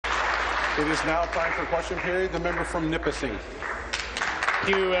It is now time for question period. The member from Nipissing.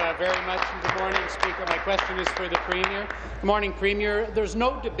 Thank you very much. Good morning, Speaker. My question is for the Premier. Good morning, Premier. There's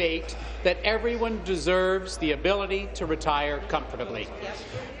no debate that everyone deserves the ability to retire comfortably.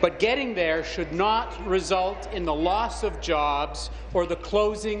 But getting there should not result in the loss of jobs or the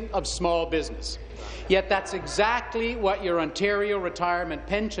closing of small business. Yet that's exactly what your Ontario retirement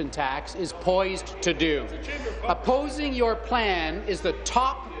pension tax is poised to do. Opposing your plan is the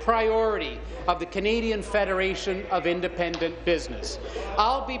top priority of the Canadian Federation of Independent Business.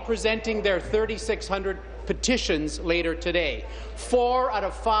 I'll be presenting their 3,600 petitions later today. 4 out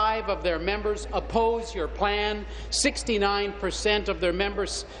of 5 of their members oppose your plan. 69% of their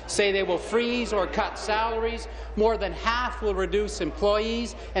members say they will freeze or cut salaries. More than half will reduce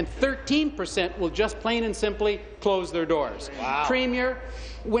employees, and 13% will just plain and simply close their doors. Wow. Premier,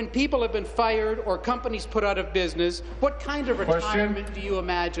 when people have been fired or companies put out of business, what kind of retirement do you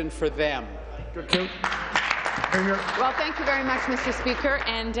imagine for them? Well, thank you very much, Mr. Speaker.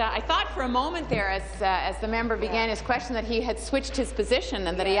 And I thought for a moment there, as the member began his question, that he had switched his position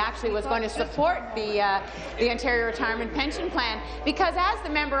and that he actually was going to support the Ontario Retirement Pension Plan, because as the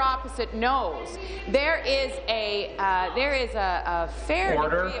member opposite knows, there is a fair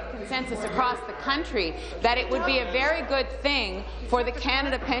degree of consensus across the country that it would be a very good thing for the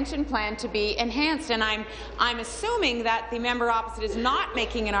Canada Pension Plan to be enhanced. And I'm assuming that the member opposite is not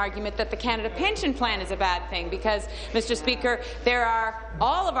making an argument that the Canada Pension Plan is a bad thing, because, Mr. Speaker, there are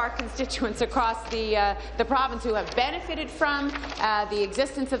all of our constituents across the province who have benefited from the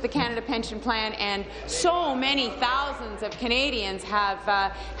existence of the Canada Pension Plan, and so many thousands of Canadians have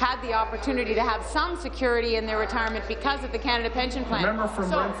had the opportunity to have some security in their retirement because of the Canada Pension Plan.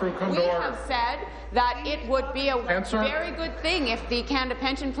 We have said that it would be a very good thing if the Canada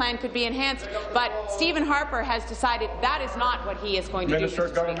Pension Plan could be enhanced, but Stephen Harper has decided that is not what he is going to do. Minister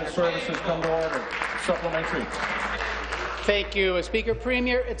of Government Services, come to order. Supplementary. Thank you, Speaker.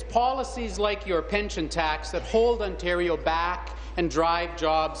 Premier, it's policies like your pension tax that hold Ontario back and drive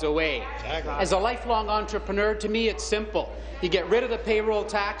jobs away. As a lifelong entrepreneur, to me it's simple. You get rid of the payroll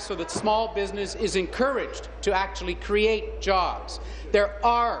tax so that small business is encouraged to actually create jobs. There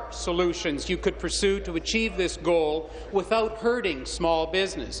are solutions you could pursue to achieve this goal without hurting small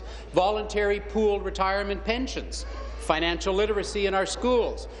business. Voluntary pooled retirement pensions, financial literacy in our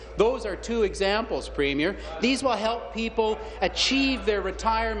schools. Those are 2 examples, Premier. These will help people achieve their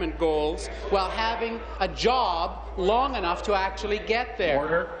retirement goals while having a job long enough to actually get there.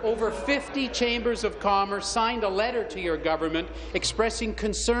 Order. Over 50 chambers of commerce signed a letter to your government expressing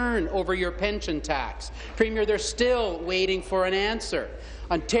concern over your pension tax. Premier, they're still waiting for an answer.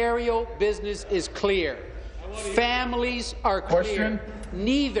 Ontario business is clear. Families are clear.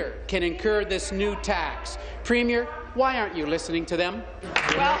 Neither can incur this new tax. Premier, why aren't you listening to them?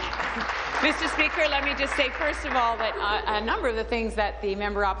 Well, Mr. Speaker, let me just say, first of all, that a number of the things that the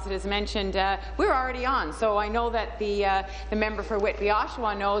member opposite has mentioned, we're already on. So I know that the member for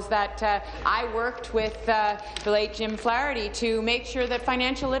Whitby-Oshawa knows that I worked with the late Jim Flaherty to make sure that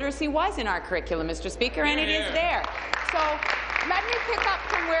financial literacy was in our curriculum, Mr. Speaker, and it is there. So let me pick up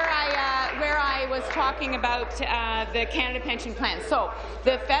from where I was talking about the Canada Pension Plan. So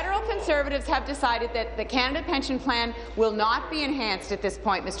the federal Conservatives have decided that the Canada Pension Plan will not be enhanced at this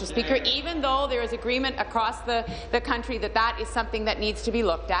point, Mr. Speaker, even though there is agreement across the country that that is something that needs to be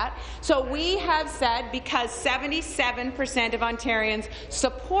looked at. So we have said, because 77% of Ontarians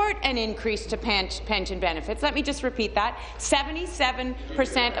support an increase to pension benefits, let me just repeat that, 77%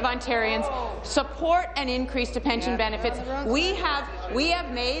 of Ontarians support an increase to pension benefits. We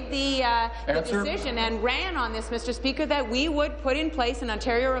have made the decision and ran on this, Mr. Speaker, that we would put in place an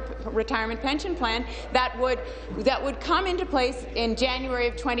Ontario Retirement Pension Plan that would come into place in January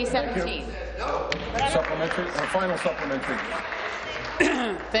of 2017. Supplementary. Final supplementary.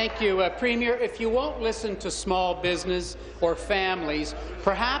 Thank you, Premier. If you won't listen to small business or families,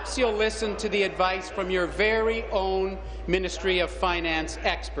 perhaps you'll listen to the advice from your very own Ministry of Finance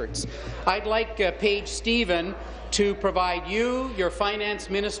experts. I'd like Paige Stephen to provide you, your Finance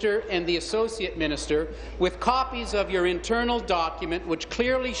Minister, and the Associate Minister with copies of your internal document, which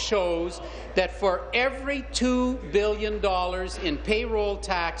clearly shows that for every $2 billion in payroll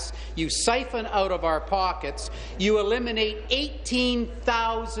tax you siphon out of our pockets, you eliminate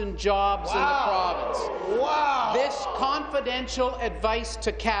 18,000 jobs in the province. Wow. This confidential advice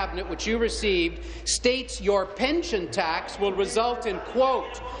to Cabinet, which you received, states your pension tax will result in,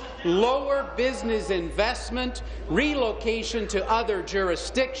 quote, lower business investment, relocation to other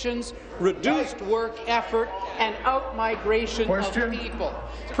jurisdictions, reduced work effort, and out-migration of people.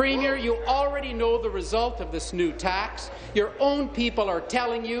 Premier, you already know the result of this new tax. Your own people are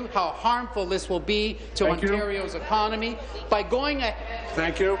telling you how harmful this will be to Ontario's economy. By going ahead...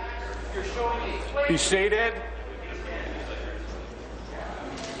 Thank you. Be seated.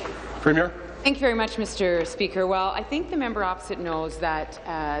 Premier. Thank you very much, Mr. Speaker. Well, I think the member opposite knows that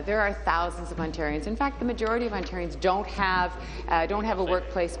there are thousands of Ontarians. In fact, the majority of Ontarians don't have a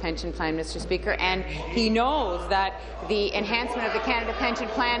workplace pension plan, Mr. Speaker, and he knows that the enhancement of the Canada Pension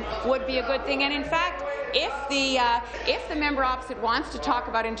Plan would be a good thing. And in fact, if the member opposite wants to talk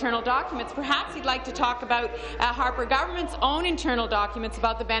about internal documents, perhaps he'd like to talk about Harper government's own internal documents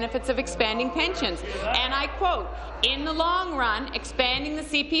about the benefits of expanding pensions. And I quote, "In the long run, expanding the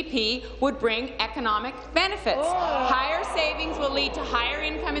CPP would bring economic benefits. Higher savings will lead to higher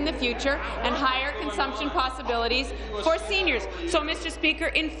income in the future and higher consumption possibilities for seniors." So, Mr. Speaker,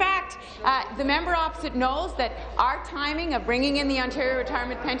 in fact, the member opposite knows that our timing of bringing in the Ontario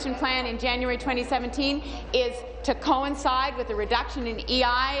Retirement Pension Plan in January 2017 is to coincide with the reduction in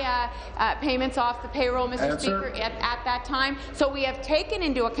EI payments off the payroll, Mr. Speaker, at that time. So we have taken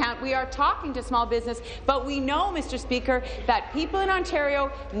into account, we are talking to small business, but we know, Mr. Speaker, that people in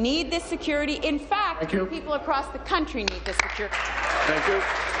Ontario need this security. In fact, people across the country need this security. Thank you.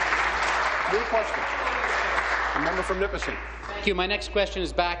 New question. The member from Nipissing. Thank you. My next question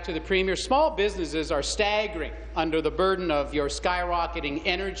is back to the Premier. Small businesses are staggering under the burden of your skyrocketing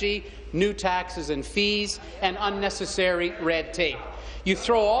energy, new taxes and fees, and unnecessary red tape. You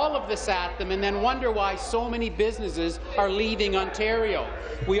throw all of this at them and then wonder why so many businesses are leaving Ontario.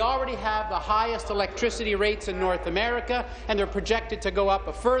 We already have the highest electricity rates in North America, and they're projected to go up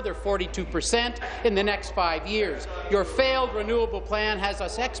a further 42% in the next 5 years. Your failed renewable plan has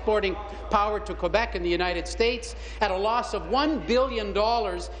us exporting power to Quebec and the United States at a loss of $1 billion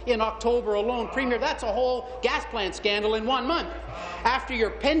in October alone. Premier, that's a whole gas plant scandal in 1 month. After your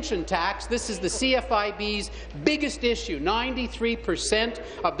pension tax, this is the CFIB's biggest issue. 93%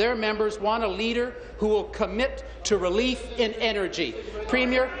 of their members want a leader who will commit to relief in energy.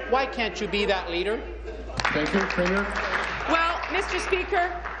 Premier, why can't you be that leader? Thank you, Premier. Well, Mr.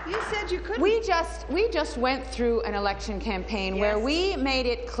 Speaker, you said you couldn't. We just went through an election campaign where we made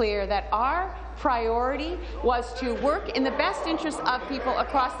it clear that our priority was to work in the best interest of people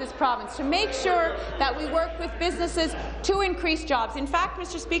across this province, to make sure that we work with businesses to increase jobs. In fact,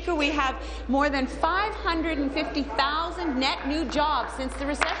 Mr. Speaker, we have more than 550,000 net new jobs since the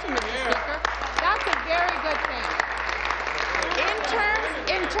recession, Mr. Speaker. That's a very good thing.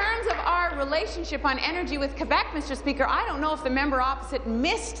 In terms of our relationship on energy with Quebec, Mr. Speaker, I don't know if the member opposite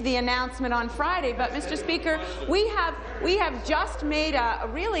missed the announcement on Friday, but, Mr. Speaker, we have just made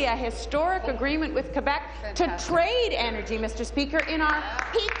really a historic agreement with Quebec to trade energy, Mr. Speaker, in our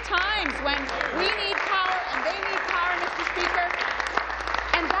peak times when we need power and they need power, Mr. Speaker.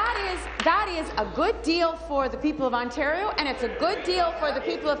 And that is a good deal for the people of Ontario, and it's a good deal for the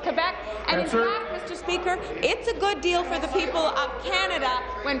people of Quebec. And in fact, Mr. Speaker, it's a good deal for the people of Canada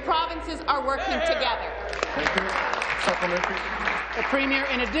when provinces are working together. Thank you. Supplementary. Premier,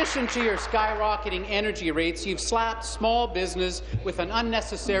 in addition to your skyrocketing energy rates, you've slapped small business with an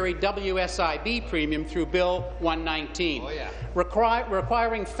unnecessary WSIB premium through Bill 119,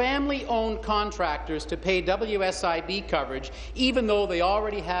 requiring family-owned contractors to pay WSIB coverage, even though they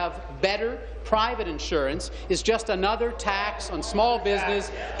already have better private insurance, is just another tax on small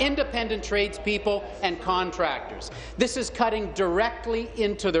business, independent tradespeople and contractors. This is cutting directly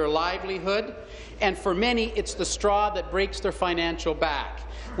into their livelihood, and for many, it's the straw that breaks their financial back.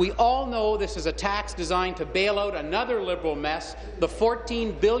 We all know this is a tax designed to bail out another Liberal mess, the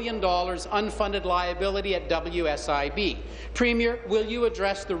 $14 billion unfunded liability at WSIB. Premier, will you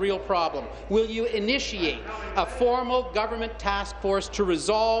address the real problem? Will you initiate a formal government task force to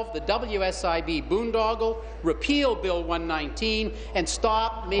resolve the WSIB boondoggle, repeal Bill 119, and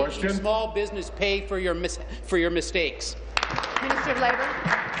stop making small business pay for your mistakes? Minister of Labour.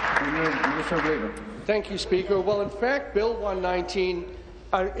 Minister of Labour. Thank you, Speaker. Well, in fact, Bill 119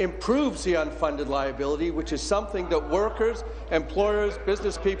 improves the unfunded liability, which is something that workers, employers,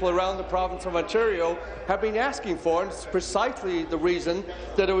 business people around the province of Ontario have been asking for, and it's precisely the reason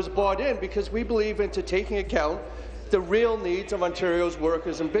that it was brought in, because we believe into taking account the real needs of Ontario's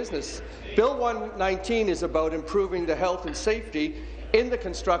workers and business. Bill 119 is about improving the health and safety in the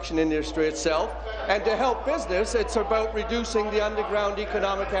construction industry itself, and to help business, it's about reducing the underground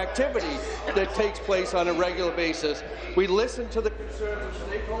economic activity that takes place on a regular basis. We listen to the concerns of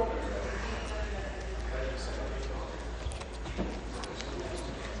stakeholders.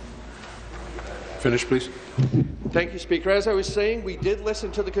 Finish, please. Thank you, Speaker. As I was saying, we did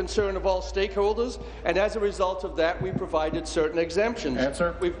listen to the concern of all stakeholders, and as a result of that, we provided certain exemptions.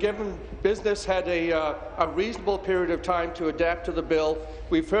 Answer. We've given business had a reasonable period of time to adapt to the bill.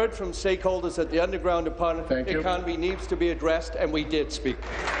 We've heard from stakeholders that the underground economy needs to be addressed, and we did speak.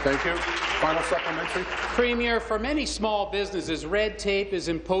 Thank you. Final supplementary. Premier, for many small businesses, red tape is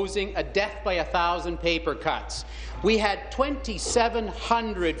imposing a death by 1,000 paper cuts. We had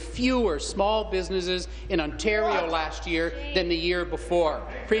 2,700 fewer small businesses in Ontario last year than the year before.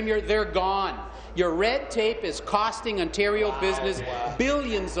 Premier, they're gone. Your red tape is costing Ontario business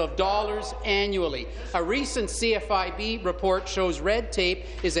billions of dollars annually. A recent CFIB report shows red tape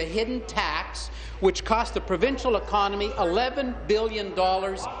is a hidden tax which costs the provincial economy $11 billion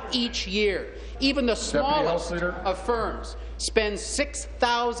each year. Even the smallest of firms spends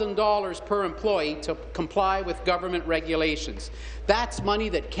 $6,000 per employee to comply with government regulations. That's money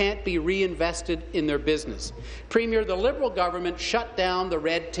that can't be reinvested in their business. Premier, the Liberal government shut down the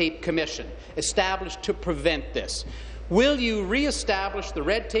Red Tape Commission, established to prevent this. Will you re-establish the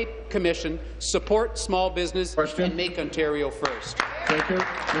Red Tape Commission, support small business, and make Ontario first? Thank you.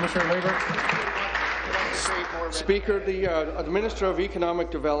 Minister of Labour. Speaker, the Minister of Economic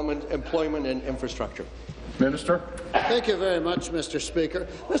Development, Employment and Infrastructure. Minister. Thank you very much, Mr. Speaker.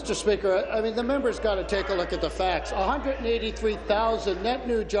 Mr. Speaker, I mean, the member's got to take a look at the facts. 183,000 net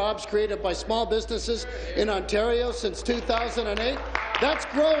new jobs created by small businesses in Ontario since 2008. That's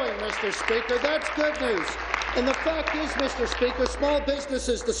growing, Mr. Speaker. That's good news. And the fact is, Mr. Speaker, small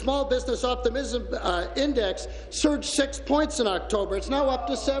businesses, the Small Business Optimism Index surged 6 points in October. It's now up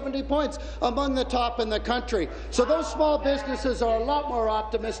to 70 points, among the top in the country. So those small businesses are a lot more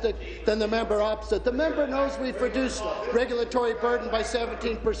optimistic than the member opposite. The member knows we've reduced regulatory burden by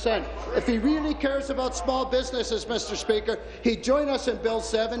 17%. If he really cares about small businesses, Mr. Speaker, he'd join us in Bill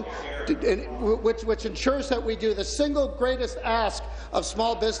 7, which ensures that we do the single greatest ask of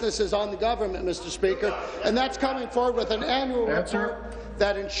small businesses on the government, Mr. Speaker, and that's coming forward with an annual report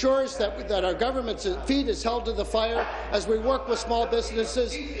that ensures that our government's feet is held to the fire as we work with small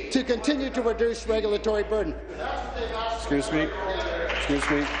businesses to continue to reduce regulatory burden. Excuse me. Excuse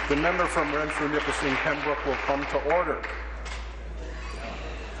me. The member from Renfrew-Nipissing Pembroke will come to order.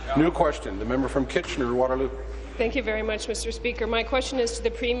 New question. The member from Kitchener-Waterloo. Thank you very much, Mr. Speaker. My question is to the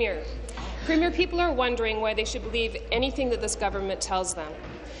Premier. Premier, people are wondering why they should believe anything that this government tells them.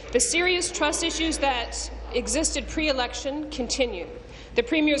 The serious trust issues that existed pre-election continue. The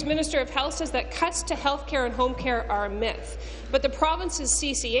Premier's Minister of Health says that cuts to health care and home care are a myth, but the province's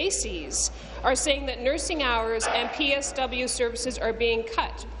CCACs are saying that nursing hours and PSW services are being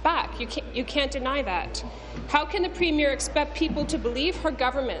cut back. You can't deny that. How can the Premier expect people to believe her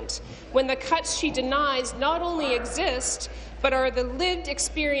government when the cuts she denies not only exist, but are the lived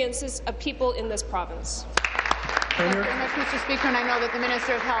experiences of people in this province? Thank you very much, Mr. Speaker, and I know that the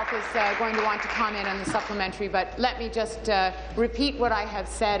Minister of Health is going to want to comment on the supplementary, but let me just repeat what I have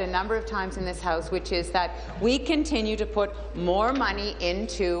said a number of times in this House, which is that we continue to put more money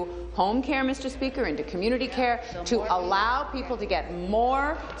into home care, Mr. Speaker, into community care, to allow people to get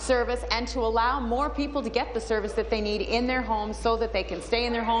more service and to allow more people to get the service that they need in their homes so that they can stay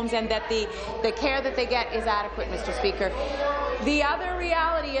in their homes and that the care that they get is adequate, Mr. Speaker. The other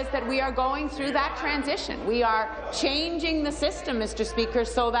reality is that we are going through that transition. We are changing the system, Mr. Speaker,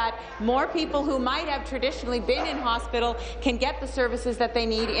 so that more people who might have traditionally been in hospital can get the services that they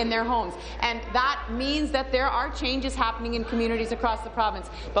need in their homes. And that means that there are changes happening in communities across the province.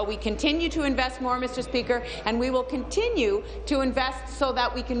 But we continue to invest more, Mr. Speaker, and we will continue to invest so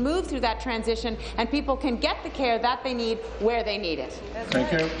that we can move through that transition and people can get the care that they need where they need it.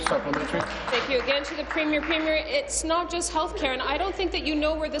 Thank you. Supplementary. Thank you again to the Premier. Premier, it's not just health care, and I don't think that you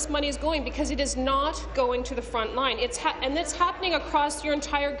know where this money is going because it is not going to the front line. It's happening across your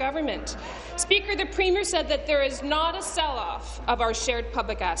entire government. Speaker, the Premier said that there is not a sell-off of our shared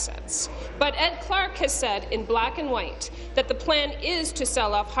public assets. But Ed Clark has said in black and white that the plan is to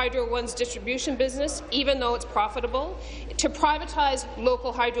sell off Hydro One's distribution business, even though it's profitable, to privatize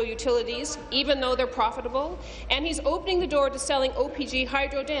local hydro utilities, even though they're profitable, and he's opening the door to selling OPG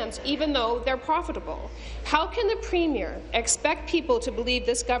hydro dams, even though they're profitable. How can the Premier expect people to believe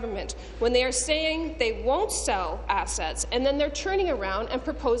this government when they are saying they won't sell assets, and then they're turning around and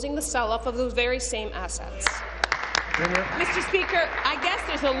proposing the sell-off of those very same assets? Mr. Speaker, I guess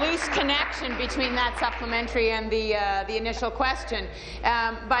there's a loose connection between that supplementary and the initial question.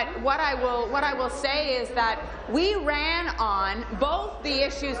 But what I will say is that we ran on both the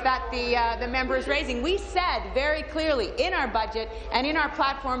issues that the member is raising. We said very clearly in our budget and in our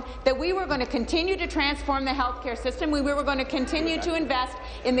platform that we were going to continue to transform the healthcare system. We were going to continue to invest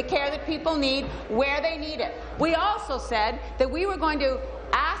in the care that people need where they need it. We also said that we were going to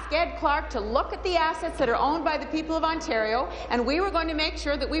ask Ed Clark to look at the assets that are owned by the people of Ontario, and we were going to make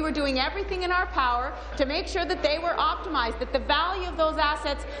sure that we were doing everything in our power to make sure that they were optimized, that the value of those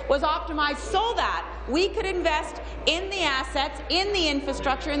assets was optimized so that we could invest in the assets, in the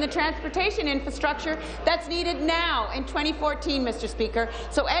infrastructure, in the transportation infrastructure that's needed now in 2014, Mr. Speaker.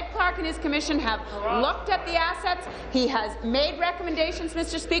 So Ed Clark and his commission have looked at the assets. He has made recommendations,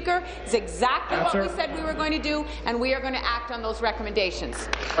 Mr. Speaker. It's exactly what we said we were going to do, and we are going to act on those recommendations.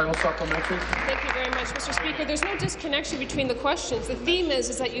 Final supplementary. Thank you very much, Mr. Speaker. There's no disconnection between the questions. The theme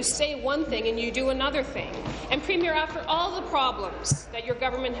is that you say one thing and you do another thing. And Premier, after all the problems that your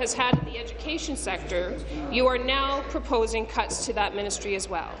government has had in the education sector, you are now proposing cuts to that ministry as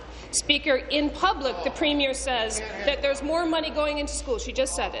well. Speaker, in public, the Premier says that there's more money going into schools. She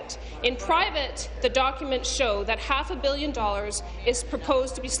just said it. In private, the documents show that $500 million is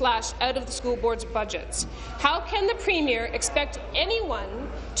proposed to be slashed out of the school board's budgets. How can the Premier expect anyone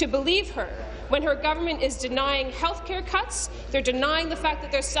to believe her when her government is denying health care cuts, they're denying the fact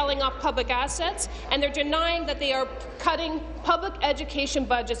that they're selling off public assets, and they're denying that they are cutting public education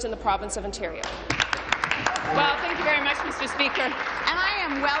budgets in the province of Ontario? Well, thank you very much, Mr. Speaker. And I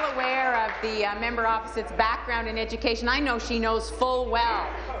am well aware of the member opposite's background in education. I know she knows full well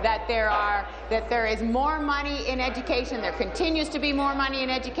that there is more money in education. There continues to be more money in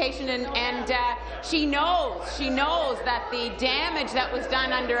education, and she knows that the damage that was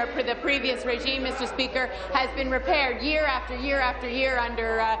done under the previous regime, Mr. Speaker, has been repaired year after year after year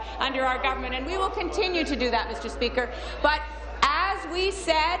under our government, and we will continue to do that, Mr. Speaker. But as we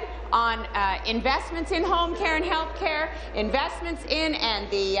said, on investments in home care and health care, investments in and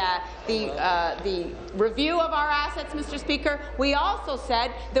the review of our assets, Mr. Speaker. We also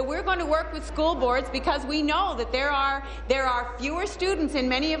said that we're going to work with school boards because we know that there are fewer students in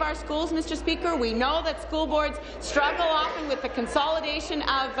many of our schools, Mr. Speaker. We know that school boards struggle often with the consolidation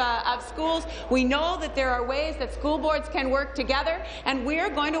of schools. We know that there are ways that school boards can work together, and we're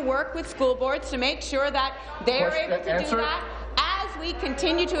going to work with school boards to make sure that they're able to do that as we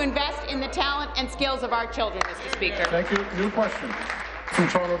continue to invest in the talent and skills of our children, Mr. Speaker. Thank you. New question from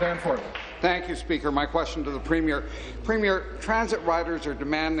Toronto Danforth. Thank you, Speaker. My question to the Premier. Premier, transit riders are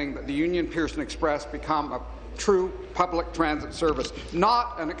demanding that the Union Pearson Express become a true public transit service,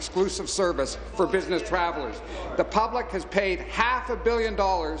 not an exclusive service for business travellers. The public has paid $500 million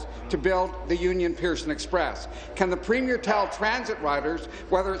to build the Union Pearson Express. Can the Premier tell transit riders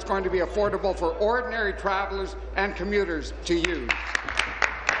whether it's going to be affordable for ordinary travellers and commuters to use?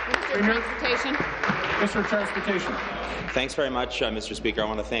 Mr. Transportation. Thanks very much, Mr. Speaker. I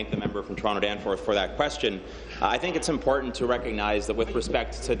want to thank the member from Toronto Danforth for that question. I think it's important to recognize that with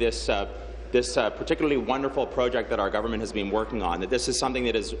respect to this particularly wonderful project that our government has been working on, that this is something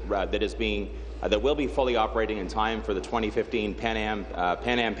that will be fully operating in time for the 2015 Pan Am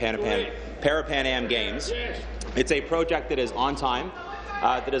Para-Pan Am Games. It's a project that is on time,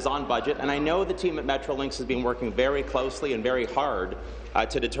 that is on budget, and I know the team at Metrolinx has been working very closely and very hard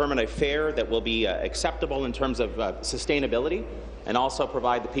to determine a fare that will be acceptable in terms of sustainability, and also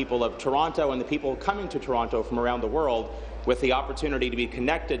provide the people of Toronto and the people coming to Toronto from around the world with the opportunity to be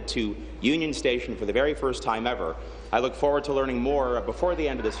connected to Union Station for the very first time ever. I look forward to learning more before the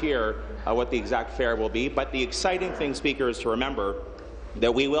end of this year what the exact fare will be, but the exciting thing, Speaker, is to remember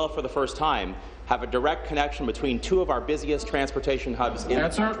that we will, for the first time, have a direct connection between two of our busiest transportation hubs in the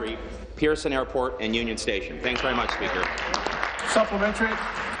country, Pearson Airport and Union Station. Thanks very much, Speaker. Supplementary.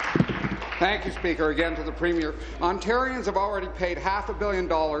 Thank you, Speaker. Again to the Premier. Ontarians have already paid $500 million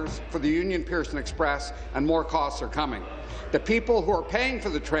for the Union Pearson Express, and more costs are coming. The people who are paying for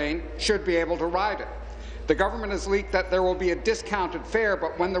the train should be able to ride it. The government has leaked that there will be a discounted fare,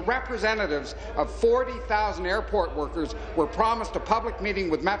 but when the representatives of 40,000 airport workers were promised a public meeting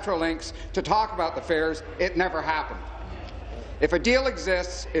with Metrolinx to talk about the fares, it never happened. If a deal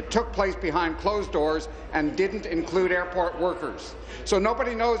exists, it took place behind closed doors and didn't include airport workers. So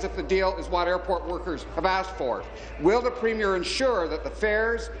nobody knows if the deal is what airport workers have asked for. Will the Premier ensure that the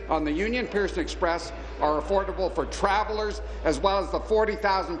fares on the Union Pearson Express are affordable for travellers as well as the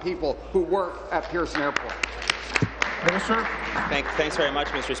 40,000 people who work at Pearson Airport? Minister. Thanks very much,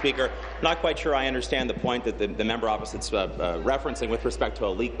 Mr. Speaker. I'm not quite sure I understand the point that the member opposite's referencing with respect to a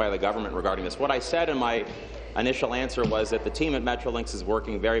leak by the government regarding this. What I said in my initial answer was that the team at Metrolinx is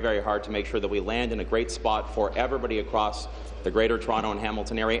working very, very hard to make sure that we land in a great spot for everybody across the Greater Toronto and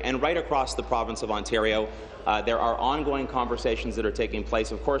Hamilton area and right across the province of Ontario. There are ongoing conversations that are taking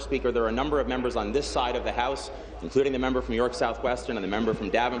place. Of course, Speaker, there are a number of members on this side of the House, including the member from York South-Western and the member from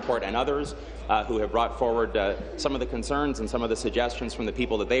Davenport and others, who have brought forward some of the concerns and some of the suggestions from the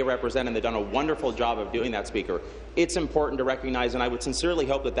people that they represent, and they've done a wonderful job of doing that, Speaker. It's important to recognize, and I would sincerely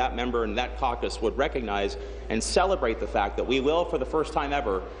hope that that member and that caucus would recognize and celebrate the fact that we will, for the first time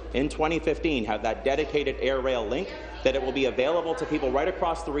ever, in 2015, have that dedicated air rail link, that it will be available to people right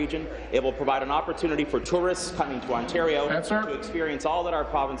across the region. It will provide an opportunity for tourists coming to Ontario to experience all that our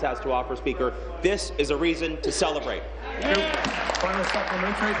province has to offer, Speaker. This is a reason to celebrate. Thank you. Final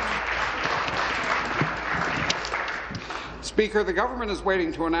supplementary. Speaker, the government is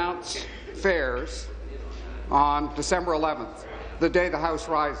waiting to announce fares on December 11th, the day the House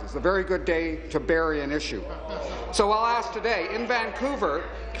rises, a very good day to bury an issue. So I'll ask today, in Vancouver,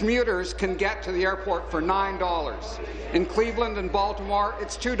 commuters can get to the airport for $9. In Cleveland and Baltimore,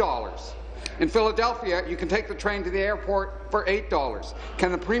 it's $2. In Philadelphia, you can take the train to the airport for $8.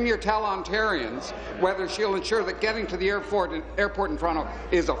 Can the Premier tell Ontarians whether she'll ensure that getting to the airport in Toronto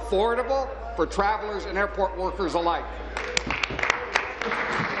is affordable for travellers and airport workers alike?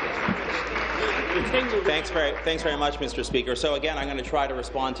 Thanks very much, Mr. Speaker. So again, I'm going to try to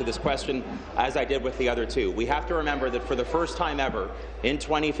respond to this question as I did with the other two. We have to remember that for the first time ever in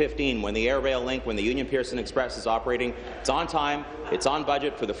 2015, when the Air Rail Link, when the Union Pearson Express is operating, it's on time, it's on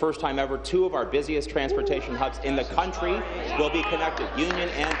budget. For the first time ever, two of our busiest transportation hubs in the country will be connected, Union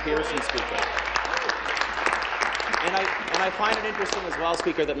and Pearson, Speaker. And I find it interesting as well,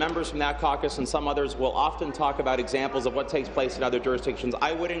 Speaker, that members from that caucus and some others will often talk about examples of what takes place in other jurisdictions.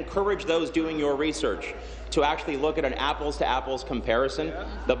 I would encourage those doing your research to actually look at an apples-to-apples comparison.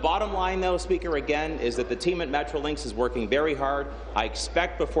 The bottom line, though, Speaker, again, is that the team at Metrolinx is working very hard. I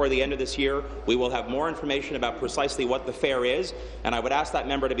expect before the end of this year we will have more information about precisely what the fare is, and I would ask that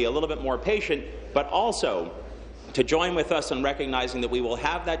member to be a little bit more patient, but also to join with us in recognizing that we will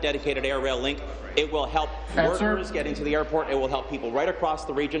have that dedicated air rail link. It will help workers getting to the airport. It will help people right across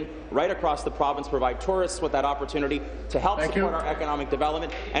the region, right across the province, provide tourists with that opportunity to help support our economic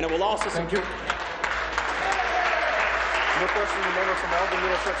development, and it will also support. No question, the member from Elgin,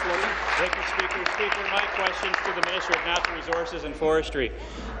 Middlesex London. Thank you, Speaker. Speaker, my question is to the Minister of Natural Resources and Forestry.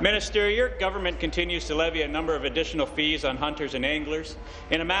 Minister, your government continues to levy a number of additional fees on hunters and anglers.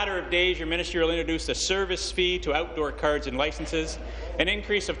 In a matter of days, your ministry will introduce a service fee to outdoor cards and licenses, an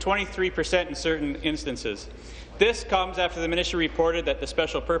increase of 23% in certain instances. This comes after the ministry reported that the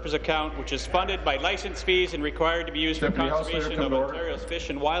special purpose account, which is funded by license fees and required to be used for conservation of Ontario's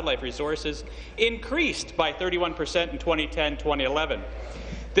fish and wildlife resources, increased by 31% in 2010-2011.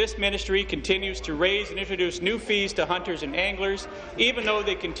 This ministry continues to raise and introduce new fees to hunters and anglers, even though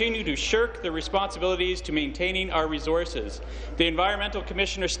they continue to shirk their responsibilities to maintaining our resources. The Environmental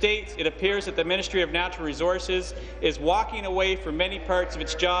Commissioner states it appears that the Ministry of Natural Resources is walking away from many parts of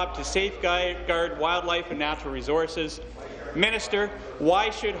its job to safeguard wildlife and natural resources. Minister,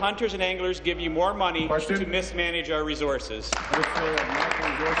 why should hunters and anglers give you more money to mismanage our resources?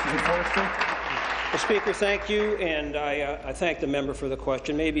 Well, Speaker, thank you, and I thank the member for the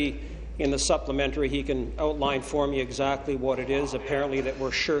question. Maybe in the supplementary he can outline for me exactly what it is apparently that we're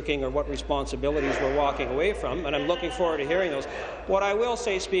shirking or what responsibilities we're walking away from, and I'm looking forward to hearing those. What I will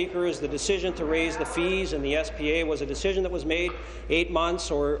say, Speaker, is the decision to raise the fees in the SPA was a decision that was made 8 months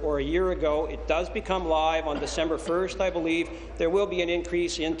or a year ago. It does become live on December 1st, I believe. There will be an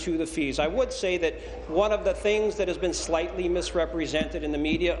increase into the fees. I would say that one of the things that has been slightly misrepresented in the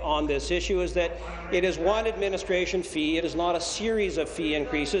media on this issue is that it is one administration fee. It is not a series of fee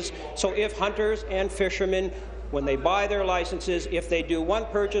increases. So if hunters and fishermen, when they buy their licenses, if they do one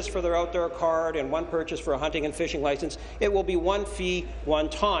purchase for their outdoor card and one purchase for a hunting and fishing license, it will be one fee, one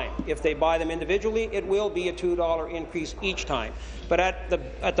time. If they buy them individually, it will be a $2 increase each time. But at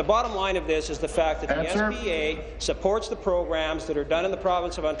the bottom line of this is the fact that the SPA supports the programs that are done in the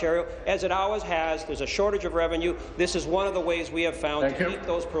province of Ontario, as it always has. There's a shortage of revenue. This is one of the ways we have found to keep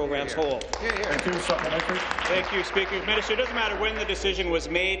those programs whole. Thank you, supplementary. Thank you, Speaker. Minister, it doesn't matter when the decision was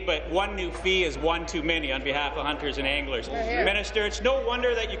made, but one new fee is one too many on behalf of hunters and anglers. Minister, it's no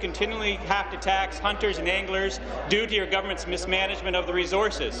wonder that you continually have to tax hunters and anglers due to your government's mismanagement of the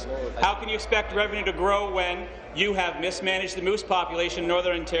resources. How can you expect revenue to grow when you have mismanaged the moose population in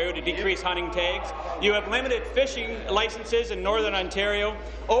Northern Ontario to decrease hunting tags? You have limited fishing licenses in Northern Ontario.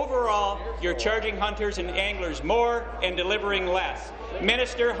 Overall, you're charging hunters and anglers more and delivering less.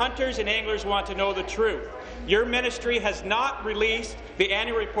 Minister, hunters and anglers want to know the truth. Your ministry has not released the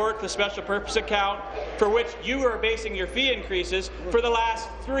annual report for the special purpose account, for which you are basing your fee increases for the last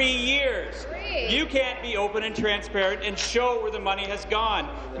 3 years. You can't be open and transparent and show where the money has gone.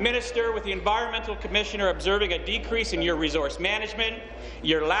 Minister, with the Environmental Commissioner observing a decrease in your resource management,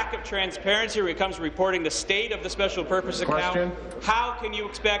 your lack of transparency when it comes to reporting the state of the special purpose account, how can you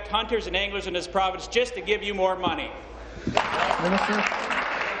expect hunters and anglers in this province just to give you more money? Minister.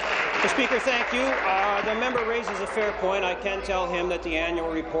 Mr. Speaker, thank you. The member raises a fair point. I can tell him that the annual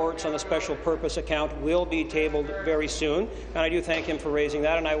reports on the special purpose account will be tabled very soon, and I do thank him for raising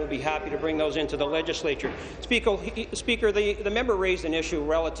that, and I will be happy to bring those into the legislature. Speaker, the member raised an issue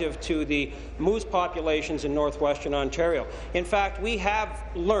relative to the moose populations in northwestern Ontario. In fact, we have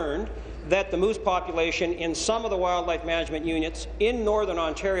learned that the moose population in some of the wildlife management units in Northern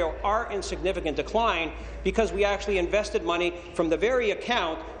Ontario are in significant decline because we actually invested money from the very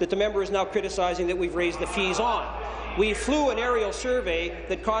account that the member is now criticizing that we've raised the fees on. We flew an aerial survey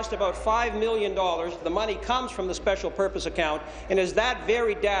that cost about $5 million. The money comes from the special purpose account, and is that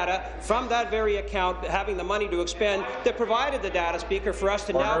very data from that very account, having the money to expend, that provided the data, Speaker, for us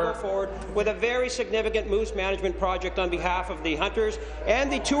to now go forward with a very significant moose management project on behalf of the hunters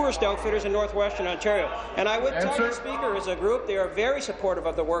and the tourist outfitters in northwestern Ontario. And I would tell you, Speaker, as a group, they are very supportive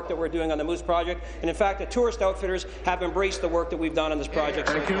of the work that we're doing on the moose project, and in fact, the tourist outfitters have embraced the work that we've done on this project.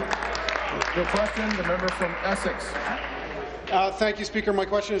 Thank you. Your question, the member from Essex. Thank you, Speaker. My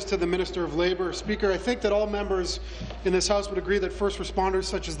question is to the Minister of Labour. Speaker, I think that all members in this House would agree that first responders,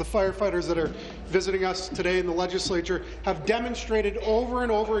 such as the firefighters that are visiting us today in the legislature, have demonstrated over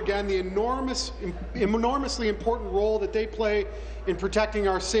and over again the enormously important role that they play in protecting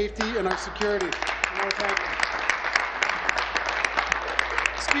our safety and our security.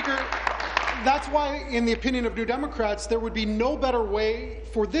 Speaker, that's why, in the opinion of New Democrats, there would be no better way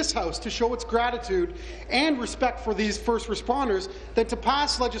for this House to show its gratitude and respect for these first responders than to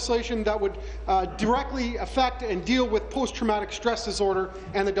pass legislation that would directly affect and deal with post-traumatic stress disorder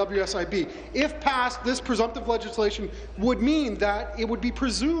and the WSIB. If passed, this presumptive legislation would mean that it would be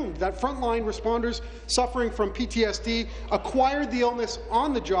presumed that frontline responders suffering from PTSD acquired the illness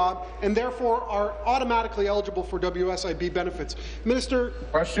on the job and therefore are automatically eligible for WSIB benefits. Minister,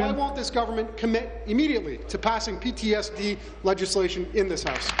 why won't this government commit immediately to passing PTSD legislation in this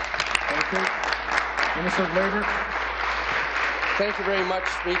House? Thank you. Minister of Labour. Thank you very much,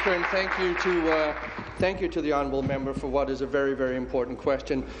 Speaker, and thank you to the honourable member for what is a very, very important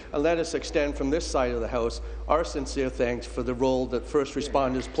question. And let us extend from this side of the House our sincere thanks for the role that first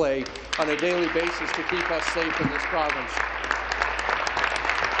responders play on a daily basis to keep us safe in this province.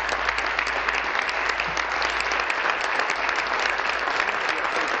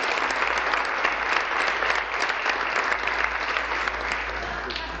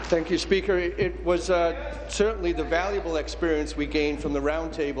 Thank you, Speaker. It was certainly the valuable experience we gained from the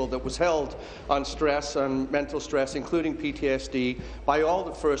roundtable that was held on stress, on mental stress, including PTSD, by all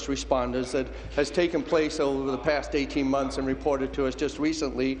the first responders that has taken place over the past 18 months and reported to us just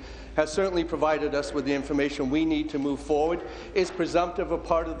recently, has certainly provided us with the information we need to move forward. Is presumptive a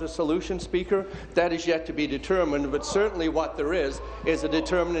part of the solution, Speaker? That is yet to be determined, but certainly what there is a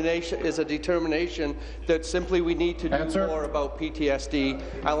determination that simply we need to do more about PTSD.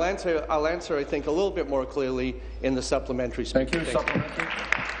 I'll answer, I think, a little bit more clearly in the supplementary. Thank you. Supplementary.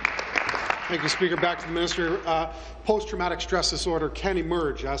 Thank you, Speaker. Back to the Minister. Post-traumatic stress disorder can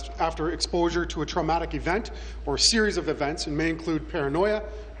emerge after exposure to a traumatic event or a series of events and may include paranoia,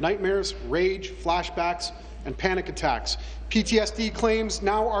 nightmares, rage, flashbacks, and panic attacks. PTSD claims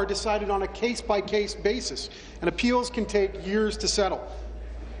now are decided on a case-by-case basis, and appeals can take years to settle.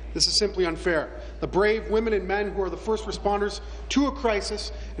 This is simply unfair. The brave women and men who are the first responders to a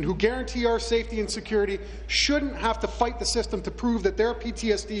crisis and who guarantee our safety and security shouldn't have to fight the system to prove that their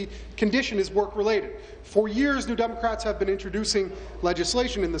PTSD condition is work-related. For years, New Democrats have been introducing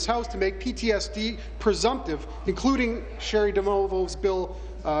legislation in this House to make PTSD presumptive, including Sherry DeMovo's Bill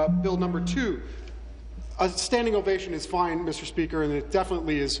number 2. A standing ovation is fine, Mr. Speaker, and it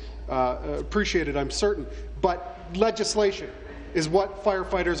definitely is appreciated, I'm certain, but legislation is what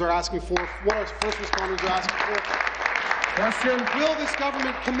firefighters are asking for, what our first responders are asking for. Question. Will this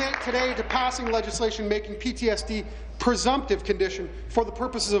government commit today to passing legislation making PTSD presumptive condition for the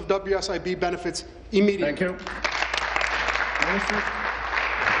purposes of WSIB benefits immediately? Thank you. Minister.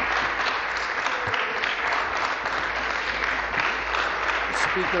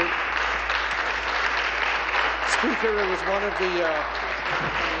 Speaker, it was one of the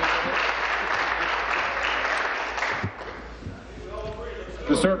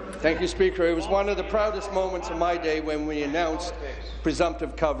Thank you, Speaker. It was one of the proudest moments of my day when we announced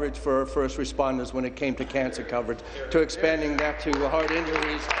presumptive coverage for first responders when it came to cancer coverage, to expanding that to heart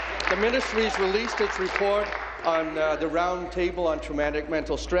injuries. The ministry's released its report on the round table on traumatic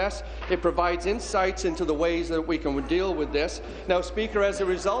mental stress. It provides insights into the ways that we can deal with this. Now, Speaker, as a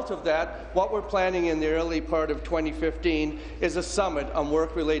result of that, what we're planning in the early part of 2015 is a summit on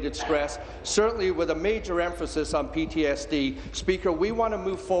work-related stress, certainly with a major emphasis on PTSD. Speaker, we want to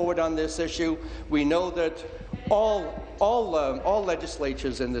move forward on this issue. We know that all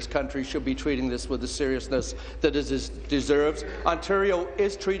legislatures in this country should be treating this with the seriousness that it deserves. Ontario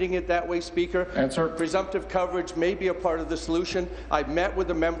is treating it that way, Speaker. Answer. Presumptive coverage may be a part of the solution. I've met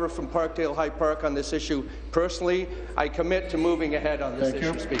with a member from Parkdale High Park on this issue personally. I commit to moving ahead on this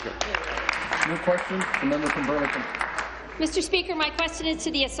issue, Speaker. New question, the member from Burlington. Mr. Speaker, my question is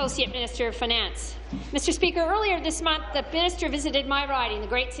to the Associate Minister of Finance. Mr. Speaker, earlier this month, the Minister visited my riding, the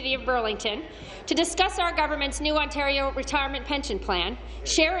great city of Burlington, to discuss our government's new Ontario Retirement Pension Plan,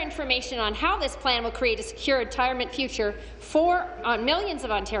 share information on how this plan will create a secure retirement future for millions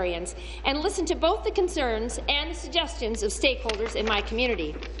of Ontarians, and listen to both the concerns and the suggestions of stakeholders in my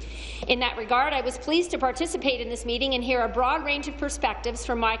community. In that regard, I was pleased to participate in this meeting and hear a broad range of perspectives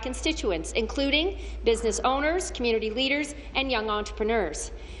from my constituents, including business owners, community leaders, and young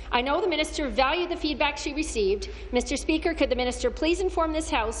entrepreneurs. I know the minister valued the feedback she received. Mr. Speaker, could the minister please inform this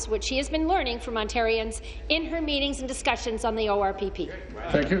House what she has been learning from Ontarians in her meetings and discussions on the ORPP?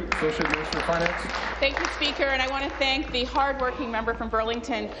 Thank you. Associate Minister of Finance. Thank you, Speaker, and I want to thank the hard-working member from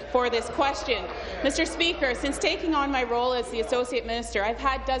Burlington for this question. Mr. Speaker, since taking on my role as the Associate Minister, I've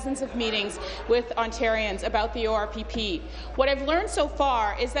had dozens of meetings with Ontarians about the ORPP. What I've learned so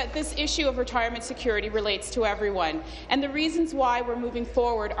far is that this issue of retirement security relates to everyone, and the reasons why we're moving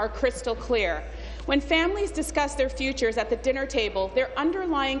forward are crystal clear. When families discuss their futures at the dinner table, their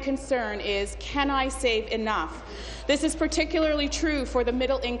underlying concern is, can I save enough? This is particularly true for the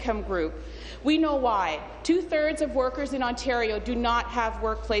middle-income group. We know why. 2/3 of workers in Ontario do not have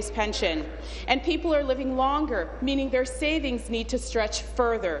workplace pension, and people are living longer, meaning their savings need to stretch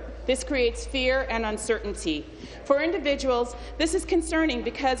further. This creates fear and uncertainty. For individuals, this is concerning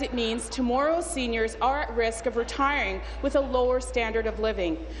because it means tomorrow's seniors are at risk of retiring with a lower standard of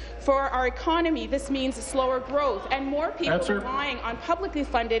living. For our economy, this means slower growth and more people relying on publicly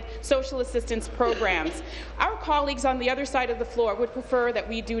funded social assistance programs. Our colleagues on the other side of the floor would prefer that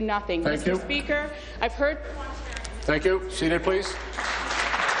we do nothing. Mr. Speaker, I've heard... Thank you. Seated, please.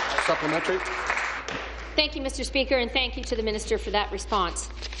 Supplementary. Thank you, Mr. Speaker, and thank you to the Minister for that response.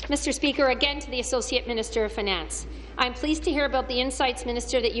 Mr. Speaker, again to the Associate Minister of Finance. I'm pleased to hear about the insights,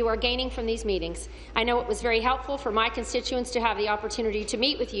 Minister, that you are gaining from these meetings. I know it was very helpful for my constituents to have the opportunity to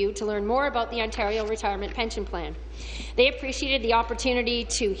meet with you to learn more about the Ontario Retirement Pension Plan. They appreciated the opportunity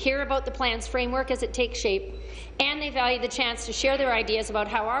to hear about the plan's framework as it takes shape, and they valued the chance to share their ideas about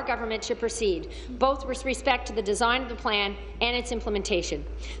how our government should proceed, both with respect to the design of the plan and its implementation.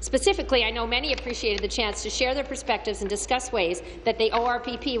 Specifically, I know many appreciated the chance to share their perspectives and discuss ways that the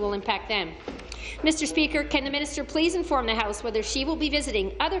ORPP will impact them. Mr. Speaker, can the minister please inform the House whether she will be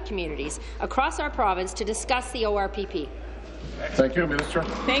visiting other communities across our province to discuss the ORPP? Thank you, Minister.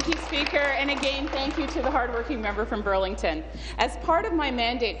 Thank you, Speaker, and again, thank you to the hardworking member from Burlington. As part of my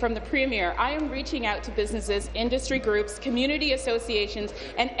mandate from the Premier, I am reaching out to businesses, industry groups, community associations,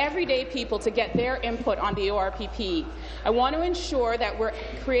 and everyday people to get their input on the ORPP. I want to ensure that we're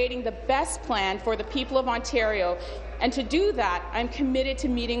creating the best plan for the people of Ontario. And to do that, I'm committed to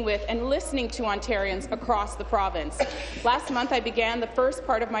meeting with and listening to Ontarians across the province. Last month, I began the first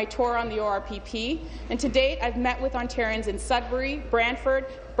part of my tour on the ORPP, and to date, I've met with Ontarians in Sudbury, Brantford,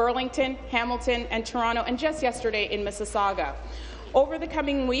 Burlington, Hamilton, and Toronto, and just yesterday in Mississauga. Over the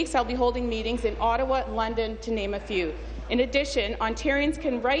coming weeks, I'll be holding meetings in Ottawa, London, to name a few. In addition, Ontarians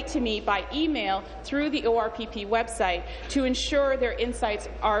can write to me by email through the ORPP website to ensure their insights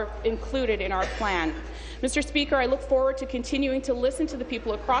are included in our plan. Mr. Speaker, I look forward to continuing to listen to the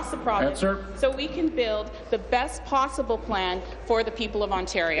people across the province so we can build the best possible plan for the people of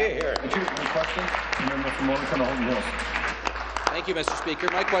Ontario. Thank you. Any questions? The member from Mornington, Halton Hills. Thank you, Mr. Speaker.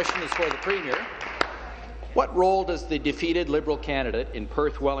 My question is for the Premier. What role does the defeated Liberal candidate in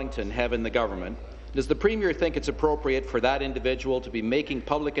Perth Wellington have in the government, Does the Premier think it's appropriate for that individual to be making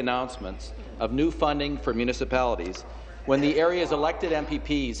public announcements of new funding for municipalities when the area's elected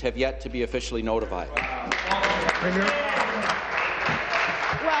MPPs have yet to be officially notified?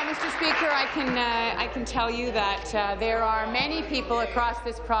 Well, Mr. Speaker, I can tell you that there are many people across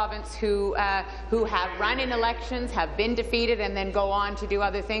this province who have run in elections, have been defeated, and then go on to do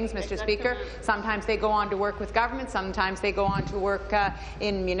other things, Mr. Speaker. Sometimes they go on to work with government. Sometimes they go on to work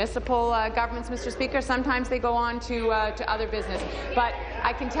in municipal governments, Mr. Speaker. Sometimes they go on to other business. But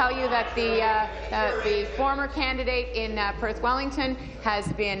I can tell you that the former candidate in Perth Wellington has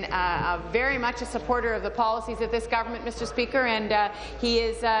been very much a supporter of the policies of this government, Mr. Speaker, and he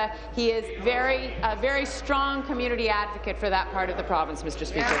is a very strong community advocate for that part of the province, Mr.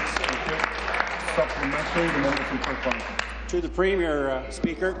 Speaker. Supplementary, the member from Perth Wellington. To the Premier,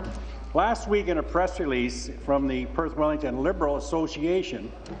 Speaker. Last week, in a press release from the Perth Wellington Liberal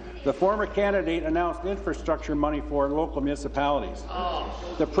Association, the former candidate announced infrastructure money for local municipalities.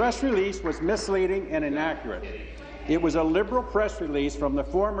 The press release was misleading and inaccurate. It was a Liberal press release from the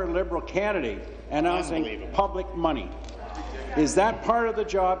former Liberal candidate announcing public money. Is that part of the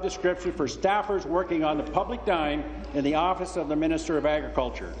job description for staffers working on the public dime in the office of the Minister of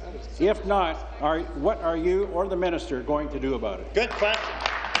Agriculture? If not, what are you or the Minister going to do about it? Good question.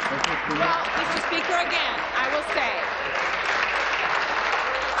 Well, Mr. Speaker, again, I will say.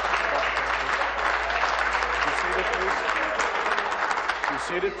 Be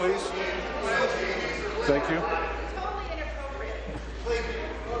seated, please. Thank you.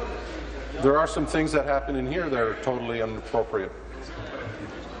 There are some things that happen in here that are totally inappropriate.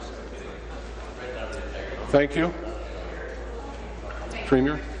 Thank you.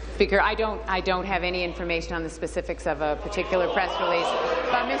 Premier. Speaker, I don't have any information on the specifics of a particular press release.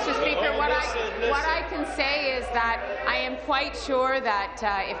 But, Mr. Speaker, what I can say is that I am quite sure that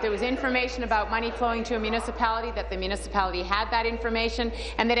if there was information about money flowing to a municipality, that the municipality had that information,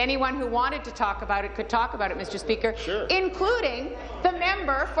 and that anyone who wanted to talk about it could talk about it, Mr. Speaker, including the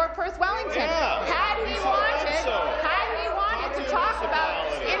member for Perth Wellington. Had he wanted to talk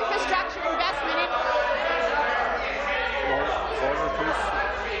about infrastructure investment in Order, please.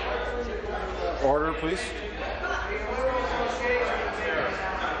 Order, please.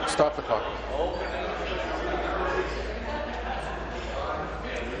 Stop the clock.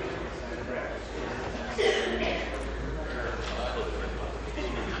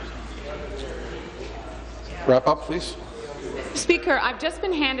 Wrap up, please. Speaker, I've just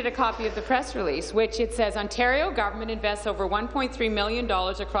been handed a copy of the press release, which it says Ontario government invests over $1.3 million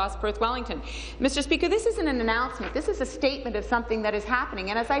across Perth Wellington. Mr. Speaker, this isn't an announcement. This is a statement of something that is happening.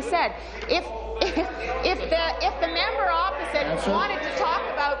 And as I said, if the member opposite wanted to talk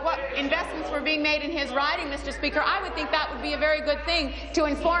about what investments were being made in his riding, Mr. Speaker, I would think that would be a very good thing to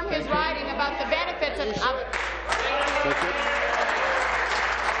inform his riding about the benefits of.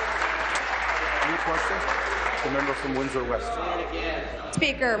 Any questions? The member from Windsor West.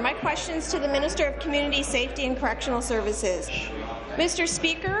 Speaker, my question is to the Minister of Community Safety and Correctional Services. Mr.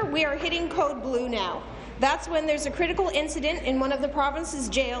 Speaker, we are hitting code blue now. That's when there's a critical incident in one of the province's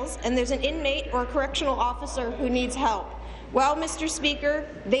jails and there's an inmate or a correctional officer who needs help. Well, Mr. Speaker,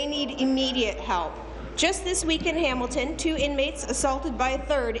 they need immediate help. Just this week in Hamilton, 2 inmates assaulted by a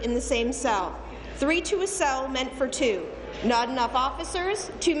third in the same cell. 3 to a cell meant for 2. Not enough officers,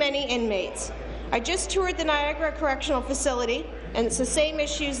 too many inmates. I just toured the Niagara Correctional Facility, and it's the same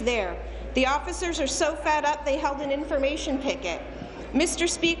issues there. The officers are so fed up they held an information picket. Mr.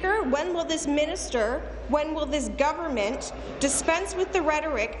 Speaker, when will this minister, when will this government dispense with the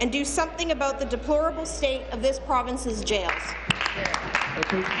rhetoric and do something about the deplorable state of this province's jails?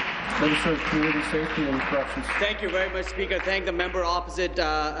 Thank you. Minister of Community Safety and Corrections. Thank you very much, Speaker. Thank the member opposite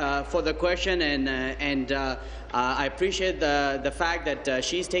for the question, and I appreciate the fact that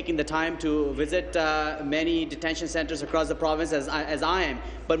she's taking the time to visit many detention centres across the province, as I am.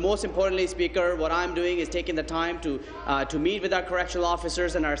 But most importantly, Speaker, what I'm doing is taking the time to meet with our correctional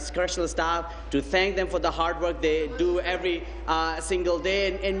officers and our correctional staff, to thank them for the hard work they do every single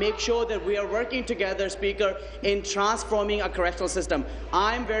day, and make sure that we are working together, Speaker, in transforming our correctional system.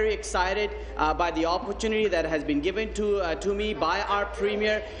 I'm very excited by the opportunity that has been given to me by our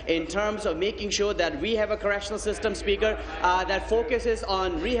Premier in terms of making sure that we have a correctional system, Speaker, that focuses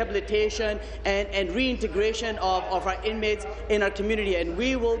on rehabilitation and reintegration of our inmates in our community. And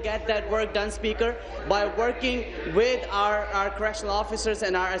we will get that work done, Speaker, by working with our correctional officers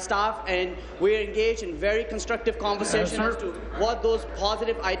and our staff, and we're engaged in very constructive conversations as to what those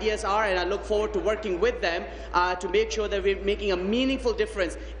positive ideas are, and I look forward to working with them to make sure that we're making a meaningful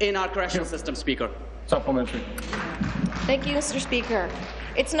difference in our correctional system, Speaker. Supplementary. Thank you, Mr. Speaker.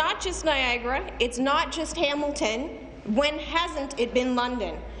 It's not just Niagara. It's not just Hamilton. When hasn't it been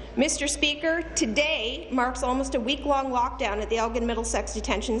London? Mr. Speaker, today marks almost a week-long lockdown at the Elgin Middlesex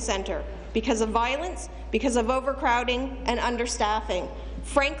Detention Centre because of violence, because of overcrowding and understaffing.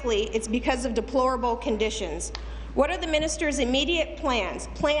 Frankly, it's because of deplorable conditions. What are the minister's immediate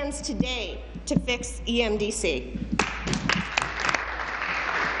plans today to fix EMDC?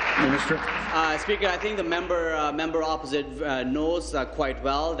 Minister. Speaker, I think the member opposite knows quite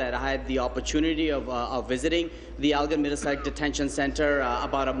well that I had the opportunity of visiting the Elgin Middlesex Detention Centre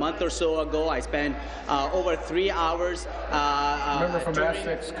about a month or so ago. I spent over 3 hours touring the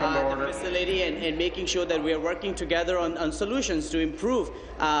facility and making sure that we are working together on solutions to improve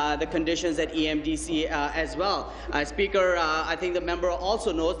the conditions at EMDC as well. Speaker, I think the member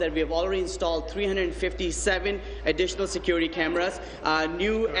also knows that we have already installed 357 additional security cameras,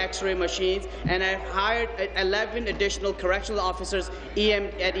 new X-ray machines, and I've hired 11 additional correctional officers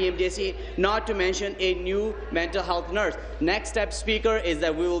at EMDC, not to mention a new mental health nurse. Next step, Speaker, is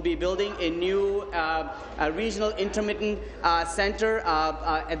that we will be building a new regional intermittent center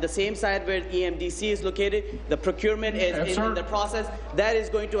at the same site where EMDC is located. The procurement is in the process. That is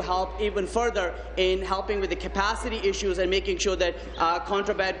going to help even further in helping with the capacity issues and making sure that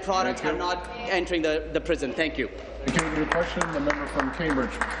contraband products are not entering the prison. Thank you. Thank you. Your question, the member from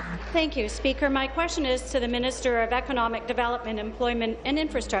Cambridge. Thank you, Speaker. My question is to the Minister of Economic Development, Employment and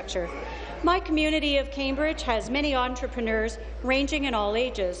Infrastructure. My community of Cambridge has many entrepreneurs ranging in all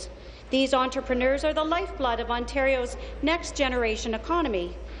ages. These entrepreneurs are the lifeblood of Ontario's next-generation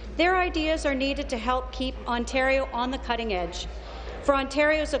economy. Their ideas are needed to help keep Ontario on the cutting edge. For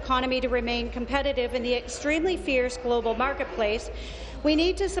Ontario's economy to remain competitive in the extremely fierce global marketplace, we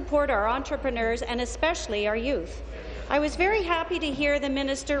need to support our entrepreneurs and especially our youth. I was very happy to hear the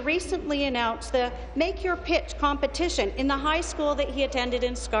minister recently announce the Make Your Pitch competition in the high school that he attended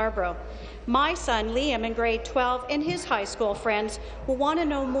in Scarborough. My son, Liam, in grade 12, and his high school friends will want to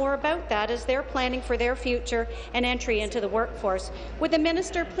know more about that as they're planning for their future and entry into the workforce. Would the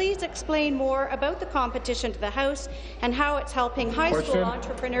minister please explain more about the competition to the House and how it's helping high school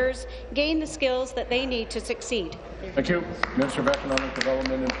entrepreneurs gain the skills that they need to succeed? Thank you. Minister of Economic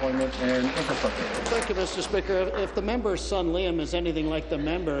Development, Employment and Infrastructure. Thank you, Mr. Speaker. If the member's son Liam is anything like the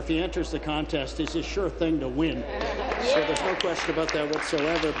member, if he enters the contest, it's a sure thing to win. So there's no question about that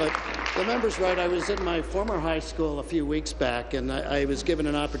whatsoever. But the member's right. I was in my former high school a few weeks back, and I was given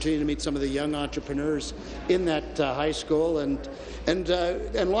an opportunity to meet some of the young entrepreneurs in that high school and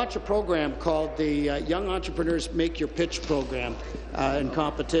launch a program called the Young Entrepreneurs Make Your Pitch program in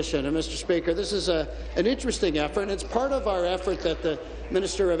competition. And Mr. Speaker, this is an interesting effort, and it's part of our effort that the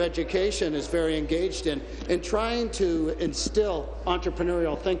Minister of Education is very engaged in trying to instill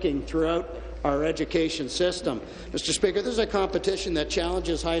entrepreneurial thinking throughout our education system. Mr. Speaker, this is a competition that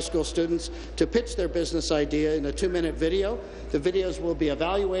challenges high school students to pitch their business idea in a 2-minute video. The videos will be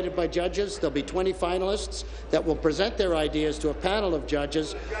evaluated by judges. There'll be 20 finalists that will present their ideas to a panel of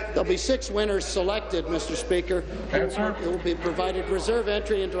judges. There'll be 6 winners selected, Mr. Speaker, who will be provided reserve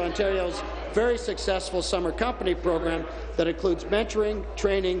entry into Ontario's very successful summer company program that includes mentoring,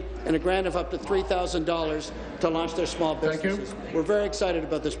 training, and a grant of up to $3,000 to launch their small businesses. Thank you. We're very excited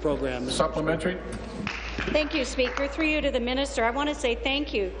about this program. Supplementary. Thank you, Speaker. Through you to the Minister, I want to say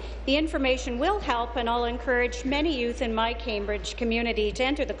thank you. The information will help, and I'll encourage many youth in my Cambridge community to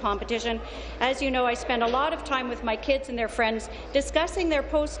enter the competition. As you know, I spend a lot of time with my kids and their friends discussing their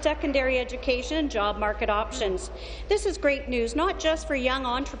post-secondary education and job market options. This is great news, not just for young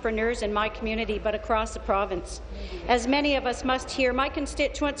entrepreneurs in my community, but across the province. As many of us must hear, my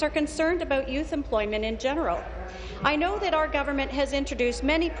constituents are concerned about youth employment in general. I know that our government has introduced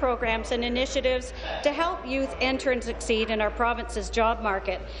many programs and initiatives to help youth enter and succeed in our province's job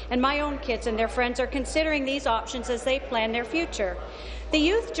market, and my own kids and their friends are considering these options as they plan their future. The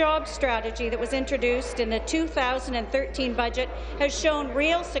Youth Job Strategy that was introduced in the 2013 budget has shown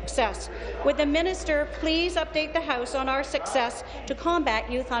real success. Would the minister please update the House on our success to combat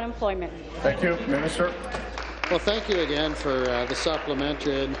youth unemployment? Thank you, Minister. Well, thank you again for the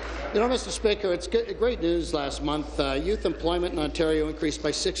supplementary. And, you know, Mr. Speaker, it's great news last month. Youth employment in Ontario increased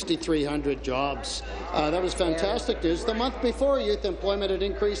by 6,300 jobs. That was fantastic news. The month before, youth employment had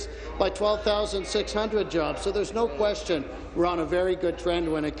increased by 12,600 jobs. So there's no question we're on a very good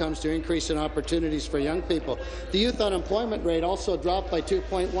trend when it comes to increasing opportunities for young people. The youth unemployment rate also dropped by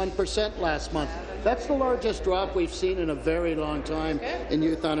 2.1% last month. That's the largest drop we've seen in a very long time in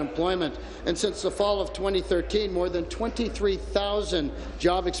youth unemployment. And since the fall of 2013, more than 23,000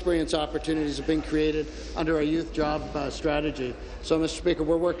 job experience opportunities have been created under our youth job strategy. So, Mr. Speaker,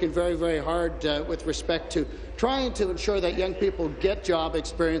 we're working very, very hard with respect to trying to ensure that young people get job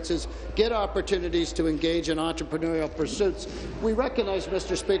experiences, get opportunities to engage in entrepreneurial pursuits. We recognize,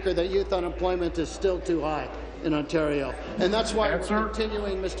 Mr. Speaker, that youth unemployment is still too high in Ontario. And that's why we're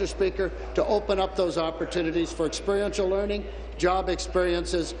continuing, Mr. Speaker, to open up those opportunities for experiential learning, job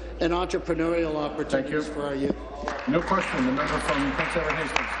experiences, and entrepreneurial opportunities for our youth. No question. The member from Prince Edward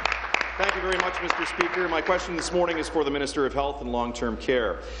Hastings. Thank you very much, Mr. Speaker. My question this morning is for the Minister of Health and Long-Term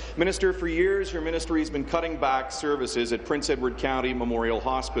Care. Minister, for years your ministry has been cutting back services at Prince Edward County Memorial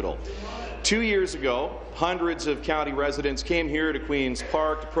Hospital. 2 years ago, hundreds of county residents came here to Queen's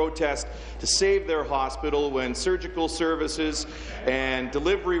Park to protest to save their hospital when surgical services and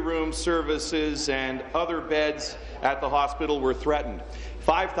delivery room services and other beds at the hospital were threatened.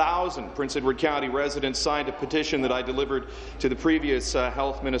 5,000 Prince Edward County residents signed a petition that I delivered to the previous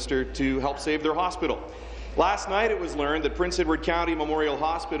health minister to help save their hospital. Last night it was learned that Prince Edward County Memorial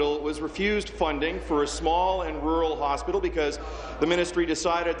Hospital was refused funding for a small and rural hospital because the ministry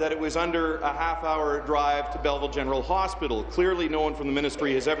decided that it was under a half-hour drive to Belleville General Hospital. Clearly no one from the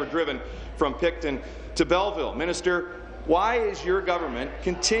ministry has ever driven from Picton to Belleville. Minister, why is your government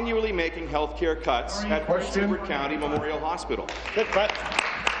continually making health care cuts at Prince Edward County Memorial Hospital? Good question.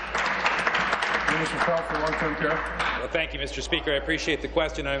 Minister of Health and Long-Term Care. Well, thank you, Mr. Speaker. I appreciate the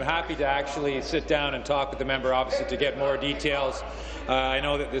question. I'm happy to actually sit down and talk with the member opposite to get more details. I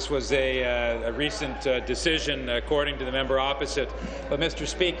know that this was a recent decision, according to the member opposite. But, Mr.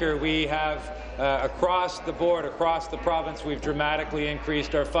 Speaker, we have across the board, across the province, we've dramatically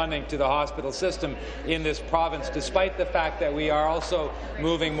increased our funding to the hospital system in this province, despite the fact that we are also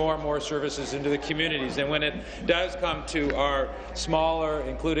moving more and more services into the communities. And when it does come to our smaller,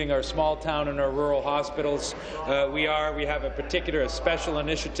 including our small town and our rural hospitals, we have a special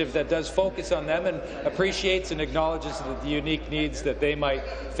initiative that does focus on them and appreciates and acknowledges the unique needs that they might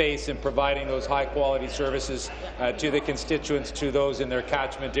face in providing those high-quality services to the constituents, to those in their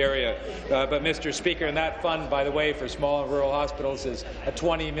catchment area. But, Mr. Speaker, and that fund, by the way, for small and rural hospitals is a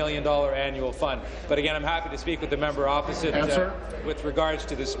 $20 million annual fund. But again, I'm happy to speak with the member opposite with regards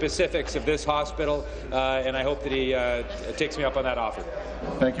to the specifics of this hospital, and I hope that he takes me up on that offer.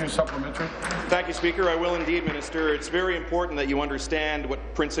 Thank you. Supplementary. Thank you, Speaker. I will indeed, Minister. It's very important that you understand what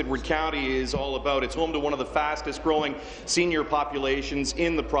Prince Edward County is all about. It's home to one of the fastest-growing senior populations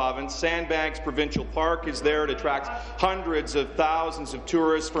in the province. Sandbanks Provincial Park is there. It attracts hundreds of thousands of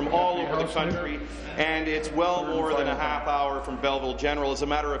tourists from all over the country, and it's well more than a half hour from Belleville General. As a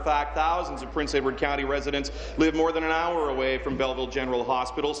matter of fact, thousands of Prince Edward County residents live more than an hour away from Belleville General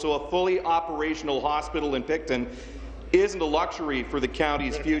Hospital, so a fully operational hospital in Picton isn't a luxury for the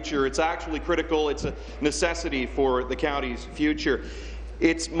county's future. It's actually critical. It's a necessity for the county's future.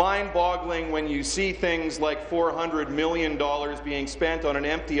 It's mind-boggling when you see things like $400 million being spent on an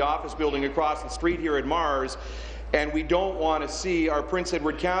empty office building across the street here at Mars, and we don't want to see our Prince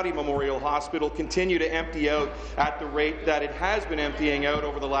Edward County Memorial Hospital continue to empty out at the rate that it has been emptying out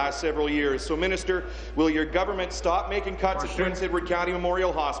over the last several years. So, Minister, will your government stop making cuts at Prince Edward County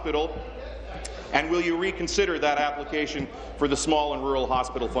Memorial Hospital, and will you reconsider that application for the small and rural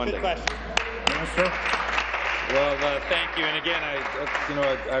hospital funding? Minister. Well, thank you. And again,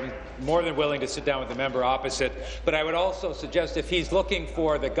 I'm more than willing to sit down with the member opposite. But I would also suggest if he's looking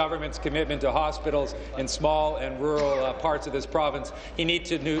for the government's commitment to hospitals in small and rural parts of this province, he needs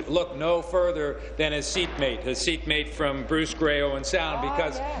to look no further than his seatmate from Bruce Grey Owen Sound,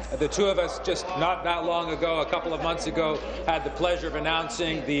 because the two of us just not that long ago, a couple of months ago, had the pleasure of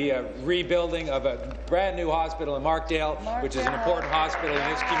announcing the rebuilding of a brand new hospital in Markdale, which is an important hospital in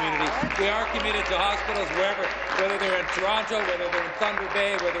this community. We are committed to hospitals whether they're in Toronto, whether they're in Thunder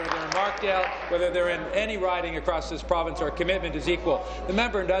Bay, whether they're in Markdale, whether they're in any riding across this province, our commitment is equal. The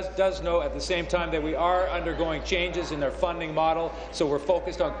member does know at the same time that we are undergoing changes in their funding model, so we're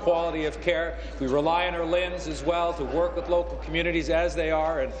focused on quality of care. We rely on our LHINs as well to work with local communities as they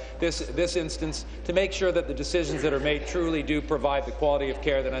are in this instance to make sure that the decisions that are made truly do provide the quality of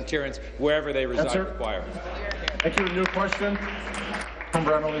care that Ontarians, wherever they reside, require. Thank you. New question from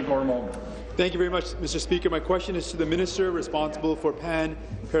Brandon Gormall. Thank you very much, Mr. Speaker. My question is to the Minister responsible for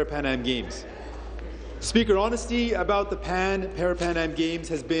Pan-Para-Pan Am Games. Speaker, honesty about the Pan-Para-Pan Am Games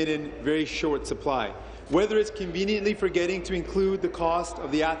has been in very short supply. Whether it's conveniently forgetting to include the cost of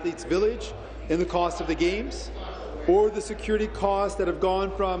the Athletes' Village in the cost of the Games, or the security costs that have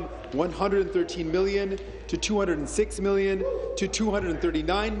gone from $113 million to $206 million to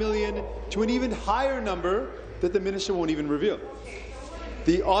 $239 million to an even higher number that the Minister won't even reveal.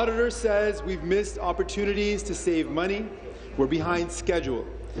 The auditor says we've missed opportunities to save money, we're behind schedule,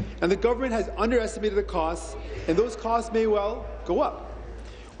 and the government has underestimated the costs, and those costs may well go up.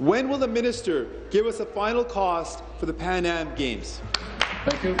 When will the minister give us a final cost for the Pan Am Games?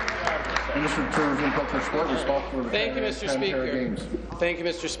 Thank you. Minister of Tourism and Culture Sport, responsible for the Thank you, Mr. Speaker. Thank you,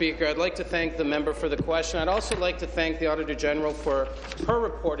 Mr. Speaker. I'd like to thank the member for the question. I'd also like to thank the Auditor General for her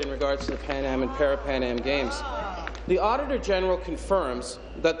report in regards to the Pan Am and Para-Pan Am Games. The Auditor General confirms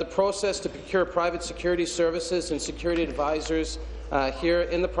that the process to procure private security services and security advisors here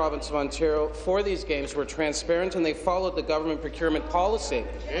in the province of Ontario for these games were transparent and they followed the government procurement policy.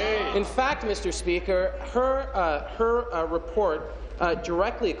 In fact, Mr. Speaker, her report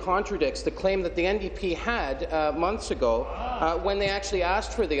directly contradicts the claim that the NDP had months ago when they actually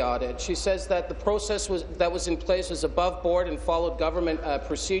asked for the audit. She says that the process that was in place was above board and followed government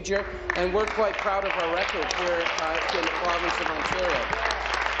procedure, and we're quite proud of our record here in the province of Ontario.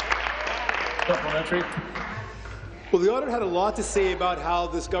 Supplementary. Well, the auditor had a lot to say about how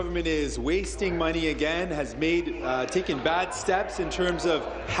this government is wasting money again, has taken bad steps in terms of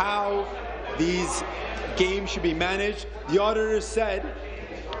how these games should be managed. The auditor said,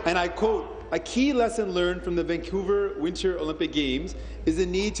 and I quote, "A key lesson learned from the Vancouver Winter Olympic Games is the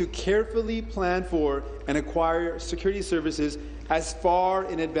need to carefully plan for and acquire security services as far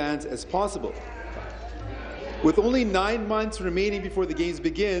in advance as possible." With only 9 months remaining before the Games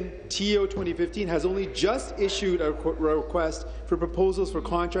begin, TO 2015 has only just issued a request for proposals for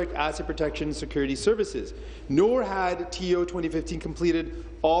contract asset protection and security services, nor had TO 2015 completed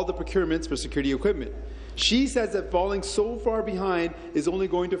all the procurements for security equipment. She says that falling so far behind is only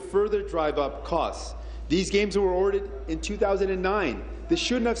going to further drive up costs. These games were ordered in 2009. This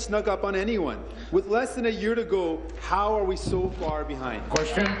shouldn't have snuck up on anyone. With less than a year to go, how are we so far behind?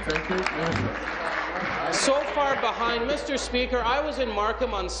 Question. Thank you. Minister. So far behind, Mr. Speaker, I was in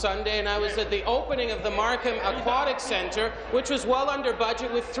Markham on Sunday and I was at the opening of the Markham Aquatic Centre, which was well under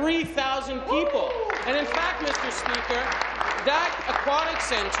budget with 3,000 people. And in fact, Mr. Speaker, that aquatic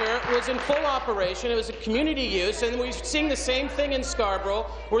centre was in full operation. It was a community use, and we're seeing the same thing in Scarborough.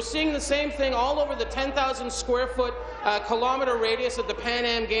 We're seeing the same thing all over the 10,000 square foot kilometre radius that the Pan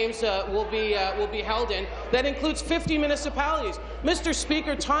Am Games will be held in. That includes 50 municipalities. Mr.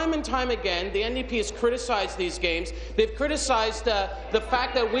 Speaker, time and time again, the NDP has criticized these games. They've criticized the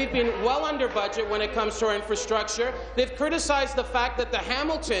fact that we've been well under budget when it comes to our infrastructure. They've criticized the fact that the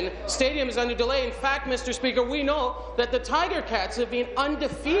Hamilton Stadium is under delay. In fact, Mr. Speaker, we know that the Tiger Cats have been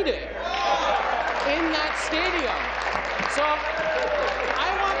undefeated in that stadium. So I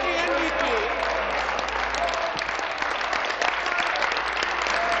want the NDP.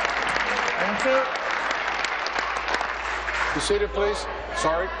 Answer. Be seated, please.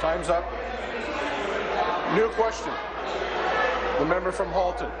 Sorry, time's up. New question. The member from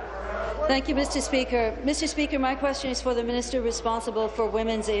Halton. Thank you, Mr. Speaker. Mr. Speaker, my question is for the Minister responsible for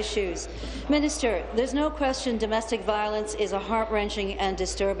women's issues. Minister, there's no question domestic violence is a heart-wrenching and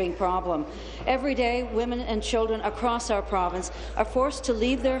disturbing problem. Every day, women and children across our province are forced to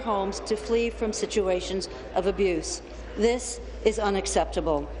leave their homes to flee from situations of abuse. This is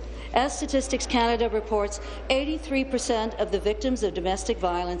unacceptable. As Statistics Canada reports, 83% of the victims of domestic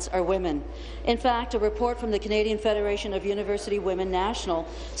violence are women. In fact, a report from the Canadian Federation of University Women National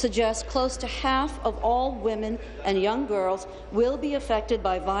suggests close to half of all women and young girls will be affected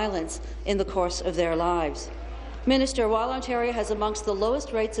by violence in the course of their lives. Minister, while Ontario has amongst the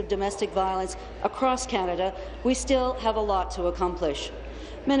lowest rates of domestic violence across Canada, we still have a lot to accomplish.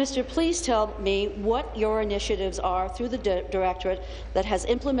 Minister, please tell me what your initiatives are through the Directorate that has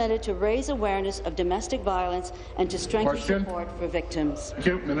implemented to raise awareness of domestic violence and to strengthen support for victims. Thank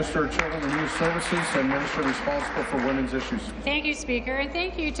you. Minister of Children and Youth Services and Minister responsible for women's issues. Thank you, Speaker, and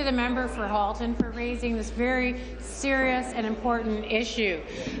thank you to the member for Halton for raising this very serious and important issue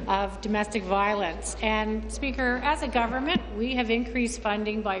of domestic violence. And, Speaker, as a government, we have increased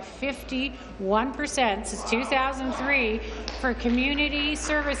funding by 51% since 2003 for community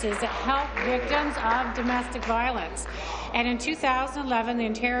services that help victims of domestic violence. And in 2011, the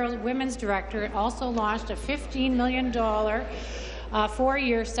Ontario Women's Directorate also launched a $15 million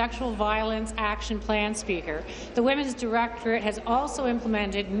four-year sexual violence action plan, Speaker. The Women's Directorate has also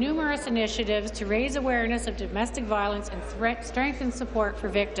implemented numerous initiatives to raise awareness of domestic violence and strengthen support for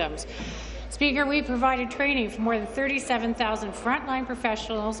victims. Speaker, we provided training for more than 37,000 frontline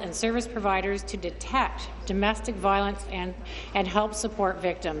professionals and service providers to detect domestic violence and help support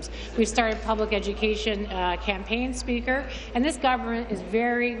victims. We've started public education campaigns, Speaker, and this government is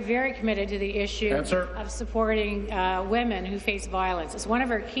very, very committed to the issue of supporting women who face violence. It's one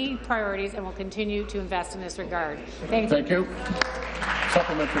of our key priorities, and we'll continue to invest in this regard. Thank you.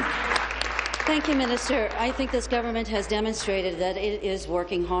 Supplementary. Thank you, Minister. I think this government has demonstrated that it is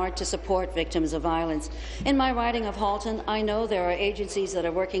working hard to support victims of violence. In my riding of Halton, I know there are agencies that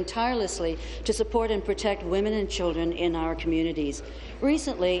are working tirelessly to support and protect women and children in our communities.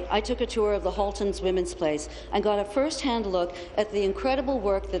 Recently, I took a tour of the Halton's Women's Place and got a first-hand look at the incredible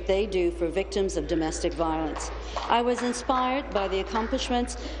work that they do for victims of domestic violence. I was inspired by the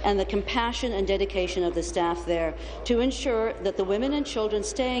accomplishments and the compassion and dedication of the staff there to ensure that the women and children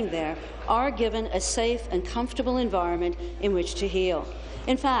staying there are given a safe and comfortable environment in which to heal.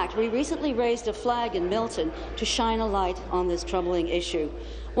 In fact, we recently raised a flag in Milton to shine a light on this troubling issue.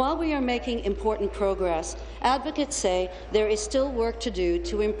 While we are making important progress, advocates say there is still work to do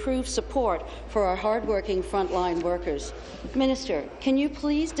to improve support for our hard-working frontline workers. Minister, can you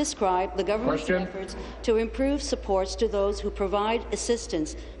please describe the government's efforts to improve supports to those who provide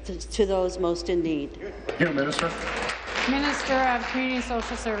assistance to those most in need? Thank you, Minister. Minister of Community and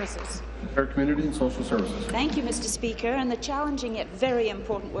Social Services. Community and Social Services. Thank you, Mr. Speaker. And the challenging yet very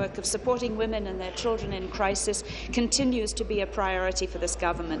important work of supporting women and their children in crisis continues to be a priority for this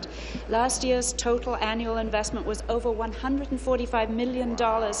government. Last year's total annual investment was over $145 million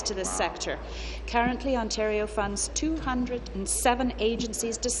to this sector. Currently, Ontario funds 207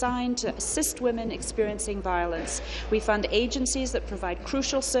 agencies designed to assist women experiencing violence. We fund agencies that provide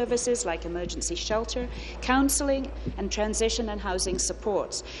crucial services like emergency shelter, counselling and transition and housing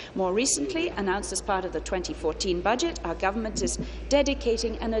supports. More recently, announced as part of the 2014 budget, our government is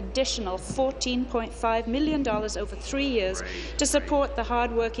dedicating an additional $14.5 million over 3 years to support the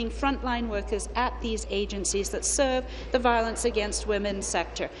hard-working frontline workers at these agencies that serve the violence against women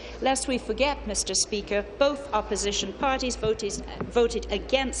sector. Lest we forget, Mr. Speaker, both opposition parties voted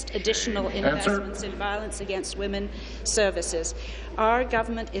against additional investments in violence against women services. Our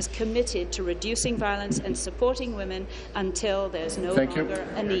government is committed to reducing violence and supporting women until there's no longer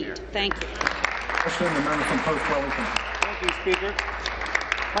a need. Thank you. Question, the member from Post Wellington. Thank you, Speaker.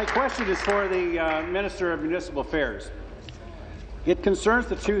 My question is for the Minister of Municipal Affairs. It concerns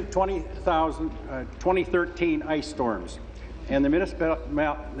the 2013 ice storms and the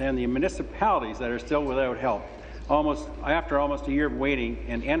municipalities that are still without help, after almost a year of waiting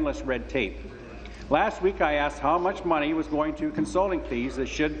and endless red tape. Last week, I asked how much money was going to consulting fees that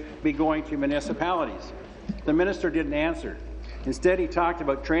should be going to municipalities. The minister didn't answer. Instead, he talked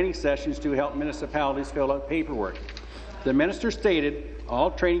about training sessions to help municipalities fill out paperwork. The minister stated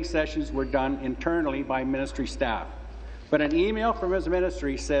all training sessions were done internally by ministry staff. But an email from his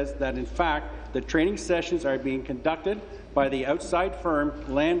ministry says that, in fact, the training sessions are being conducted by the outside firm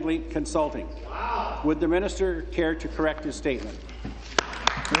Landley Consulting. Wow. Would the minister care to correct his statement?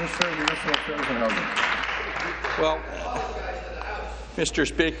 Minister of Municipal Affairs and Housing. Well, Mr.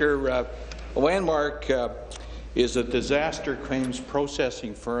 Speaker, Landmark is a disaster claims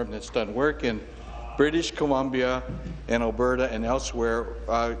processing firm that's done work in British Columbia and Alberta and elsewhere,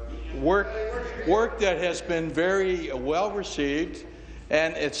 work that has been very well received,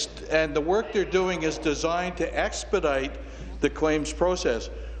 and the work they're doing is designed to expedite the claims process.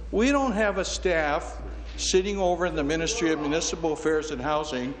 We don't have a staff sitting over in the Ministry of Municipal Affairs and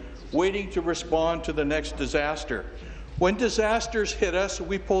Housing waiting to respond to the next disaster. When disasters hit us,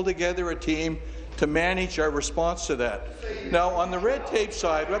 we pull together a team to manage our response to that. Now, on the red tape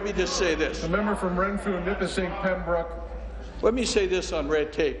side, let me just say this. The member from Renfrew, Nipissing, Pembroke. Let me say this on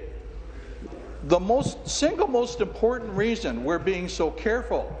red tape. The single most important reason we're being so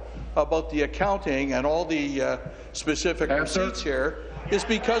careful about the accounting and all the specific receipts here is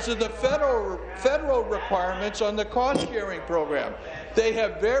because of the federal requirements on the cost-sharing program. They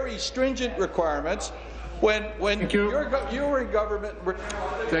have very stringent requirements. When you were in government...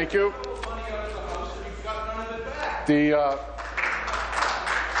 Thank you. The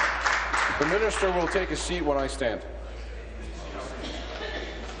minister will take a seat when I stand.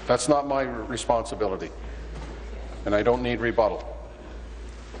 That's not my responsibility, and I don't need rebuttal.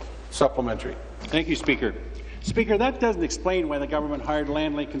 Supplementary. Thank you, Speaker. Speaker, that doesn't explain why the government hired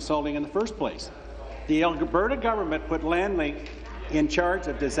Landley Consulting in the first place. The Alberta government put Landley in charge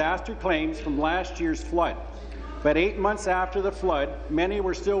of disaster claims from last year's flood. But 8 months after the flood, many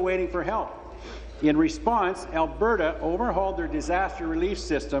were still waiting for help. In response, Alberta overhauled their disaster relief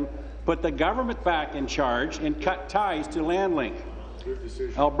system, put the government back in charge, and cut ties to Landlink.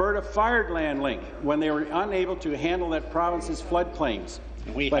 Alberta fired Landlink when they were unable to handle that province's flood claims.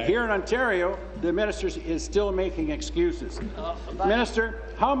 But here in Ontario, the minister is still making excuses. Minister,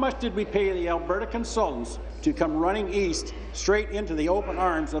 how much did we pay the Alberta consultants to come running east straight into the open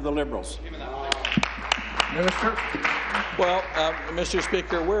arms of the Liberals? Minister. Well, Mr.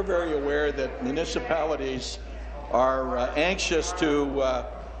 Speaker, we're very aware that municipalities are anxious to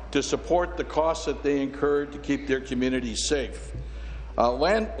to support the costs that they incurred to keep their communities safe.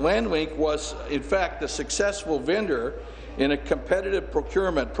 Landwink was, in fact, a successful vendor in a competitive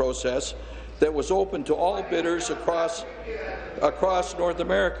procurement process that was open to all bidders across North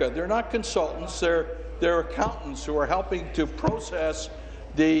America. They're not consultants; they're accountants who are helping to process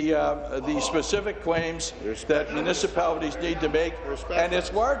the specific claims that municipalities need to make, and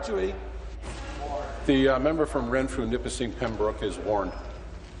it's largely. The member from Renfrew, Nipissing, Pembroke is warned.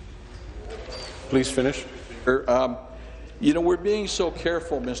 Please finish. You know, we're being so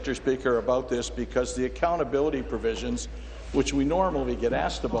careful, Mr. Speaker, about this because the accountability provisions, which we normally get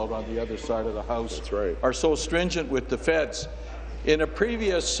asked about on the other side of the House, are so stringent with the feds. In a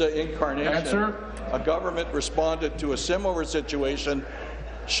previous incarnation, a government responded to a similar situation,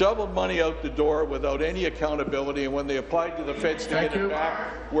 shoveled money out the door without any accountability, and when they applied to the feds to get it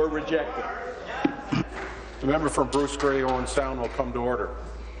back, were rejected. The member from Bruce Grey, Owen Sound will come to order.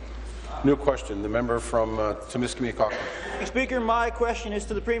 New question. The member from Timiskaming Cochrane. Mr. Speaker, my question is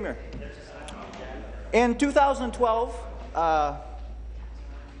to the Premier. In 2012,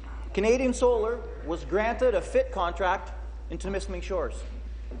 Canadian Solar was granted a FIT contract in Timiskaming Shores,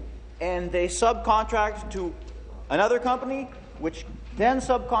 and they subcontracted to another company, which then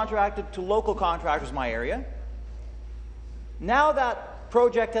subcontracted to local contractors in my area. Now that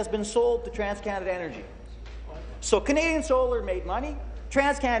project has been sold to TransCanada Energy. So Canadian Solar made money,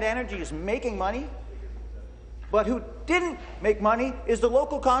 TransCanada Energy is making money, but who didn't make money is the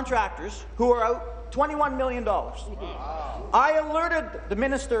local contractors who are out $21 million. I alerted the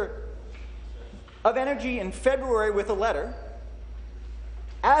Minister of Energy in February with a letter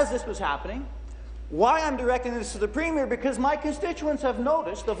as this was happening. Why I'm directing this to the Premier, because my constituents have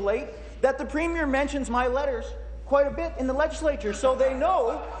noticed of late that the Premier mentions my letters quite a bit in the legislature, so they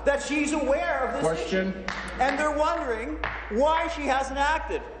know that she's aware of this issue. And they're wondering why she hasn't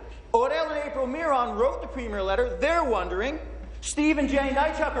acted. Odell and April Miron wrote the Premier a letter. They're wondering. Steve and Jenny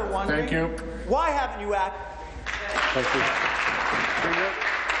Nychuk are wondering. Thank you. Why haven't you acted? Thank you.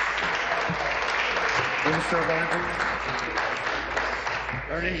 Minister of Energy.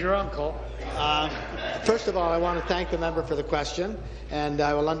 Ernie's your uncle. First of all, I want to thank the member for the question, and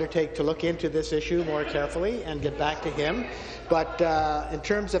I will undertake to look into this issue more carefully and get back to him. But in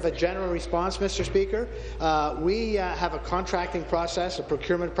terms of a general response, Mr. Speaker, we have a contracting process, a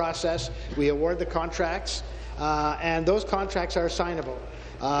procurement process. We award the contracts, and those contracts are assignable.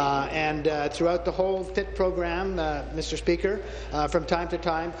 Throughout the whole FIT program, Mr. Speaker, from time to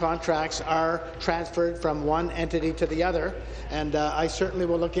time, contracts are transferred from one entity to the other, and I certainly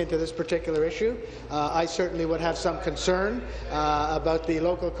will look into this particular issue. I certainly would have some concern about the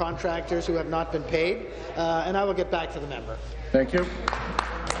local contractors who have not been paid, and I will get back to the member. Thank you.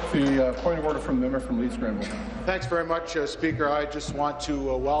 The point of order from the member from Leeds Grenville. Thanks very much, Speaker. I just want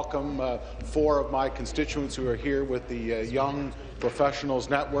to welcome 4 of my constituents who are here with the Young Professionals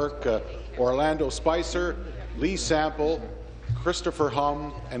Network, Orlando Spicer, Lee Sample, Christopher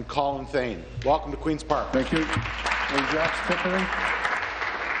Hum, and Colin Thane. Welcome to Queen's Park. Thank you. Jacques Pickering.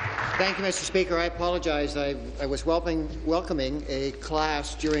 Thank you, Mr. Speaker. I apologize. I was welcoming a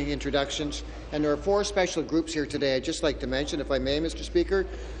class during introductions, and there are 4 special groups here today I'd just like to mention, if I may, Mr. Speaker.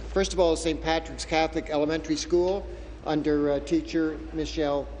 First of all, St. Patrick's Catholic Elementary School under teacher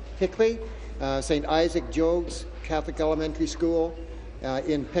Michelle Hickley, St. Isaac Jogues Catholic Elementary School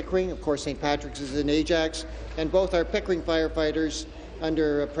in Pickering. Of course, St. Patrick's is in Ajax, and both our Pickering firefighters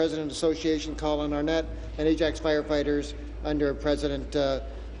under President Association Colin Arnett, and Ajax firefighters under President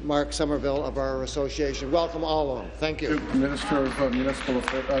Mark Somerville of our association. Welcome all of them. Thank you. The Minister of Municipal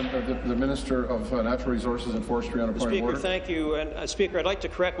the Minister of Natural Resources and Forestry on a point of order. Thank you. And Speaker, I'd like to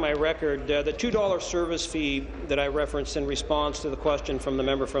correct my record. The $2 service fee that I referenced in response to the question from the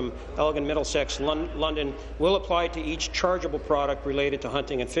member from Elgin Middlesex, London, will apply to each chargeable product related to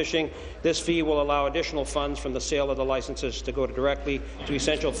hunting and fishing. This fee will allow additional funds from the sale of the licenses to go directly to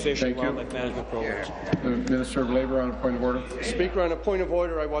essential fish and wildlife management programs. The Minister of Labour on a point of order. Speaker, on a point of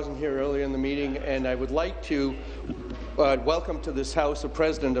order, I wasn't here earlier in the meeting, and I would like to welcome to this House the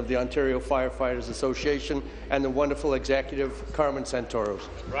President of the Ontario Firefighters Association and the wonderful executive, Carmen Santoros.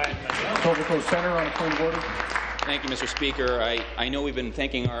 Right. Etobicoke Centre on a point of order. Thank you, Mr. Speaker. I know we've been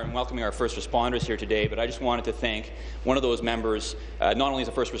thanking and welcoming our first responders here today, but I just wanted to thank one of those members, not only as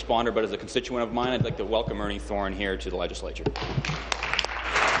a first responder, but as a constituent of mine. I'd like to welcome Ernie Thorne here to the legislature.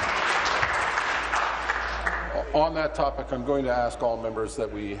 On that topic, I'm going to ask all members that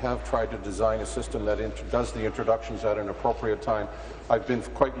we have tried to design a system that does the introductions at an appropriate time. I've been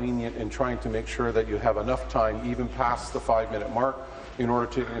quite lenient in trying to make sure that you have enough time, even past the 5-minute mark, in order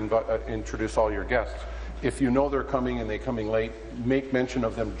to introduce all your guests. if you know they're coming and they're coming late, make mention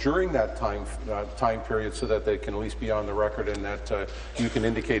of them during that time period so that they can at least be on the record and that you can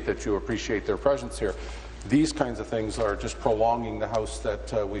indicate that you appreciate their presence here. These kinds of things are just prolonging the House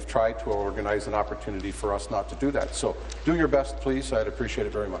that we've tried to organize an opportunity for us not to do that. So do your best, please. I'd appreciate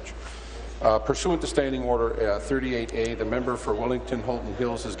it very much. Pursuant to Standing Order 38A, the member for Wellington Halton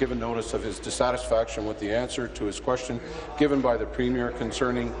Hills has given notice of his dissatisfaction with the answer to his question given by the Premier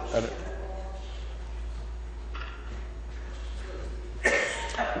concerning an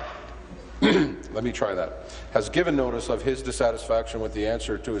Let me try that. Has given notice of his dissatisfaction with the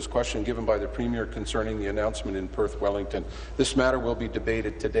answer to his question given by the Premier concerning the announcement in Perth, Wellington. This matter will be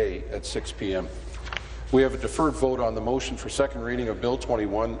debated today at 6 p.m. We have a deferred vote on the motion for second reading of Bill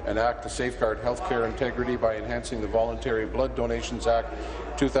 21, an act to safeguard healthcare integrity by enhancing the Voluntary Blood Donations Act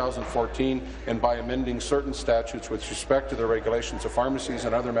 2014 and by amending certain statutes with respect to the regulations of pharmacies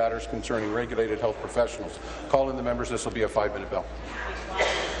and other matters concerning regulated health professionals. Call in the members. This will be a 5-minute bill.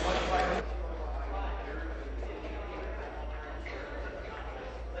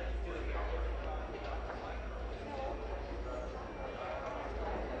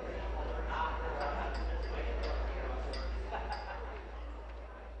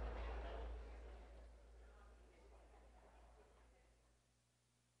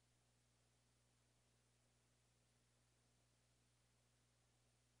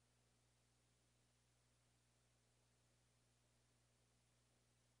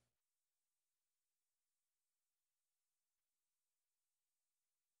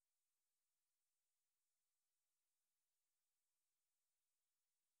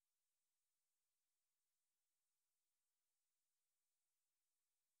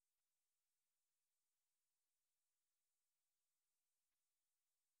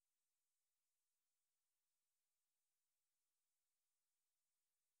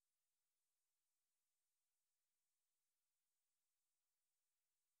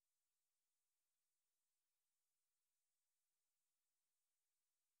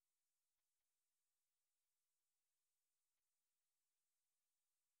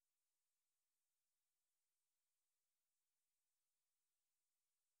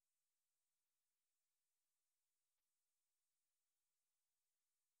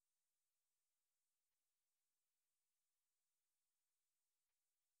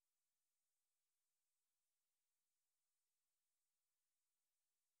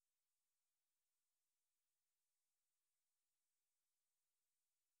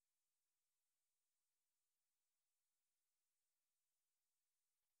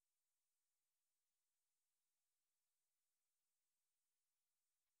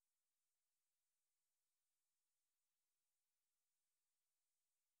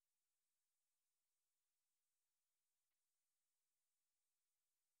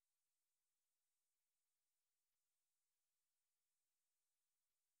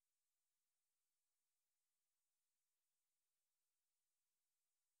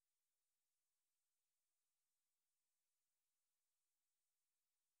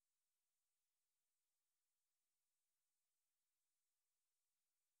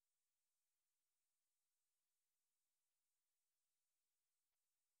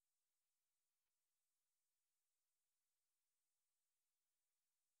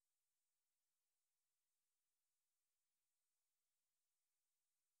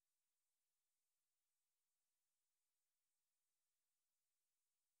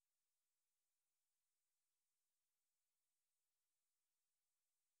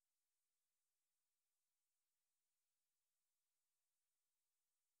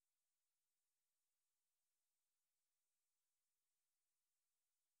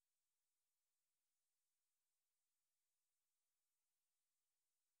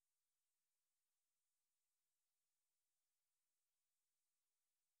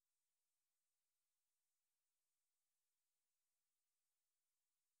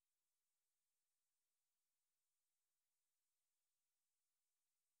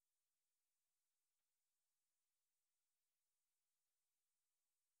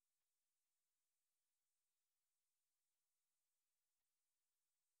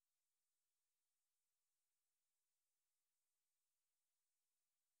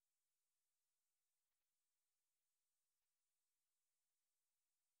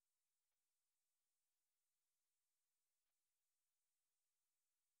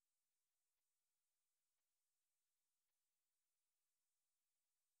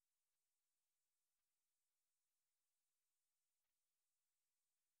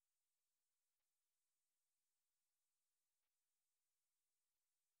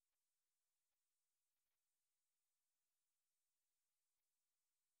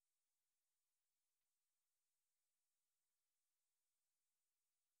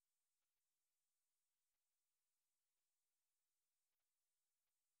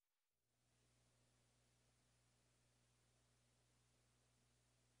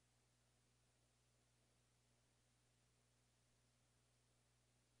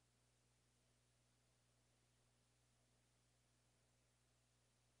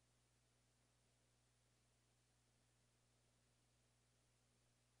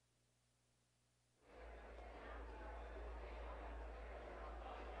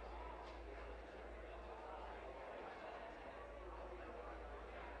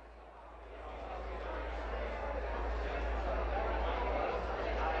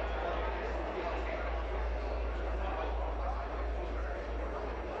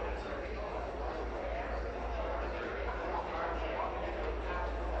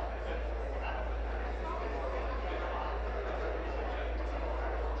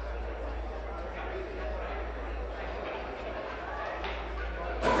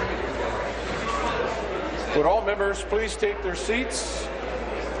 Would all members please take their seats?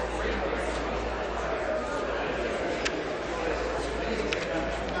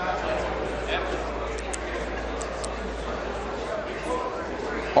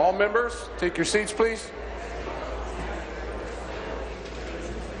 All members, take your seats, please.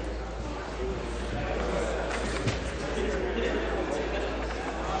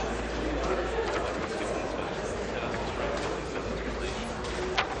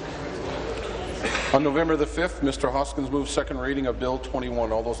 On November the 5th, Mr. Hoskins moved second reading of Bill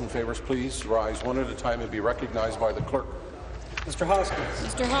 21. All those in favour, please rise one at a time and be recognized by the clerk. Mr. Hoskins.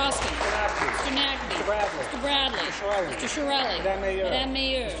 Mr. Hoskins. Mr. Nagby. Mr. Bradley. Mr. Bradley. Mr. Shirelli. Madame Mayor. Madame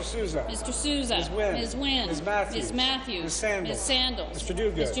Mayor. Mr. Sousa. Mr. Sousa. Ms. Wynne. Ms. Wynne. Ms. Matthews. Ms. Matthews. Ms. Sandals. Ms. Sandals. Mr.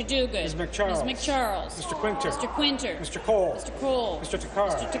 Duguid. Mr. Duguid. Ms. McCharles. Ms. McCharles. Mr. Quinter. Mr. Quinter. Mr. Cole. Mr. Cole. Mr.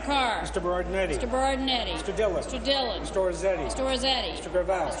 Takar. Mr. Takar. Mr. Berardinetti. Mr. Berardinetti. Mr. Dillon. Mr. Dillon. Mr. Orzetti. Mr. Rossetti. Mr.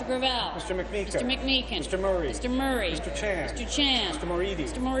 Gravel. Mr. Gravel. Mr. McMeekin. Mr. McMeekin. Mr. Murray. Mr. Murray. Mr. Chan. Mr. Chan. Mr. Moridi.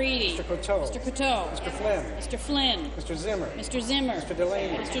 Mr. Moridi. Mr. Coteau. Mr. Coteau. Mr. Flynn. Mr. Flynn. Mr. Zimmer. Mr. Zimmer. Mr.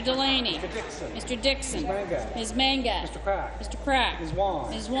 Delaney. Mr. Delaney. Mr. Dixon. Mr. Dixon. Ms. Mangat. Ms. Mangat. Mr. Crack. Mr. Crack. Ms. Wong.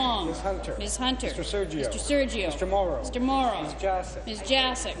 Ms. Wong. Ms. Hunter. Ms. Hunter. Mr. Sergio. Mr. Sergio. Mr. Morrow. Mr. Morrow. Ms. Jassic. Ms.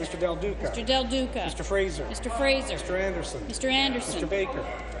 Jassic. Mr. Del Duca. Mr. Del Duca. Mr. Fraser. Mr. Fraser. Mr. Anderson. Mr. Anderson. Mr. Baker.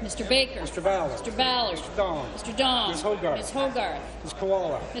 Mr. Baker. Mr. Ballard. Mr. Ballard. Mr. Don. Mr. Don. Ms. Hogarth. Ms. Hogarth. Ms.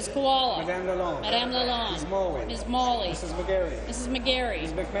 Koala. Ms. Koala. Madame Lalonde. Madame Lalonde. Ms. Molly. Ms. Molly. Mrs. McGarry. Mrs. McGarry.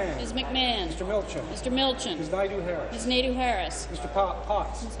 Ms. McMahon. Ms. McMahon. Mr. Milchin. Mr. Milchin. Ms. Naidu Harris. Ms. Naidu Harris. Mr.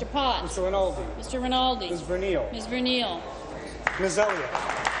 Potts. Mr. Potts. Mr. Rinaldi. Mr. Rinaldi. Ms. Vernile. Ms. Vernile. Ms. Elliott.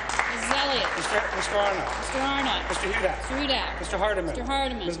 Mrs. Elliott. Mr. Arnott. Mr. Arnott. Mr. Hudak. Mr. Hudak. Mr. Hardiman. Mr.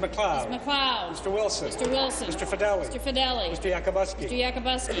 Hardiman. Ms. McLeod. Ms. McLeod. Mr. Wilson. Mr. Wilson. Mr. Fideli. Mr. Fideli. Mr. Yakubuski. Mr.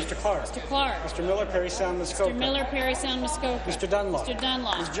 Yakubuski. Mr. Clark. Mr. Clark. Mr. Miller, Perry Sound, Muskoka. Mr. Miller, Perry Sound, Muskoka. Mr. Dunlop. Mr.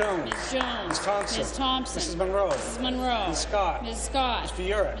 Dunlop. Ms. Jones. Ms. Jones. Ms. Thompson. Ms. Thompson. Mrs. Monroe. Mrs. Monroe. Ms. Scott. Ms. Scott. Mr.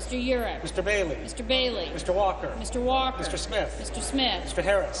 Urich. Mr. Urich. Mr. Bailey. Mr. Bailey. Mr. Walker. Mr. Walker. Mr. Smith. Mr. Smith. Mr.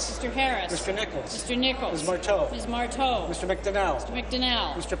 Harris. Mr. Harris. Mr. Nichols. Mr. Nichols. Ms. Marteau. Ms. Marteau. Mr. McDonnell. Mr.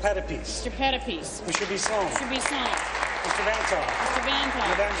 McDonnell. Mr. Pettipies. Mr. Pettipies. Mr. Bisson. Mr. Bisson. Mr. Vantall. Mr. Vantall.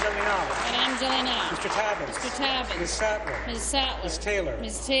 Madame Gellinal. Madame Gellinal. Mr. Tabbins. Mr. Tabbins. Ms. Sattler. Ms. Sattler. Ms. Taylor.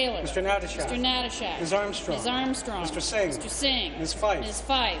 Ms. Taylor. Mr. Natashak. Mr. Natashak. Ms. Armstrong. Ms. Armstrong. Mr. Singh. Mr. Singh. Ms. Fife. Ms.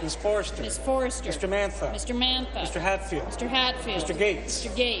 Fife. Ms. Forster. Ms. Forster. Mr. Mantha. Mr. Mantha. Mr. Hatfield. Mr. Hatfield. Mr. Gates.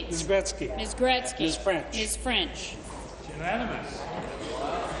 Mr. Gates. Ms. Gretzky. Ms. Gretzky. Ms. French. Ms. French. Unanimous.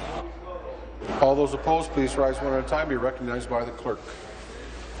 All those opposed, please rise one at a time. Be recognized by the clerk.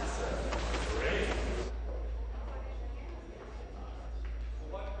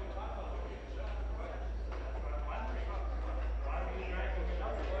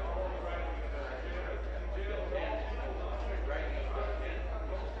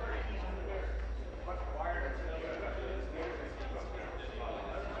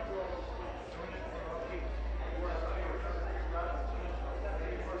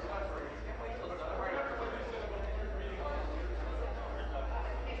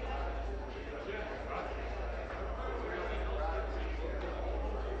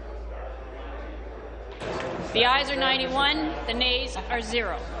 The ayes are 91, the nays are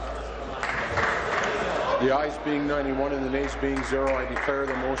 0. The ayes being 91 and the nays being 0, I declare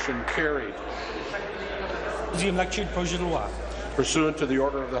the motion carried. Pursuant to the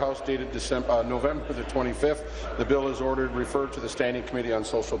order of the House dated November the 25th, the bill is ordered referred to the Standing Committee on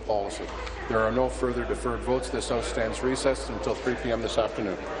Social Policy. There are no further deferred votes. This House stands recessed until 3 p.m. this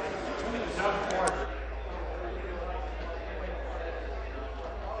afternoon.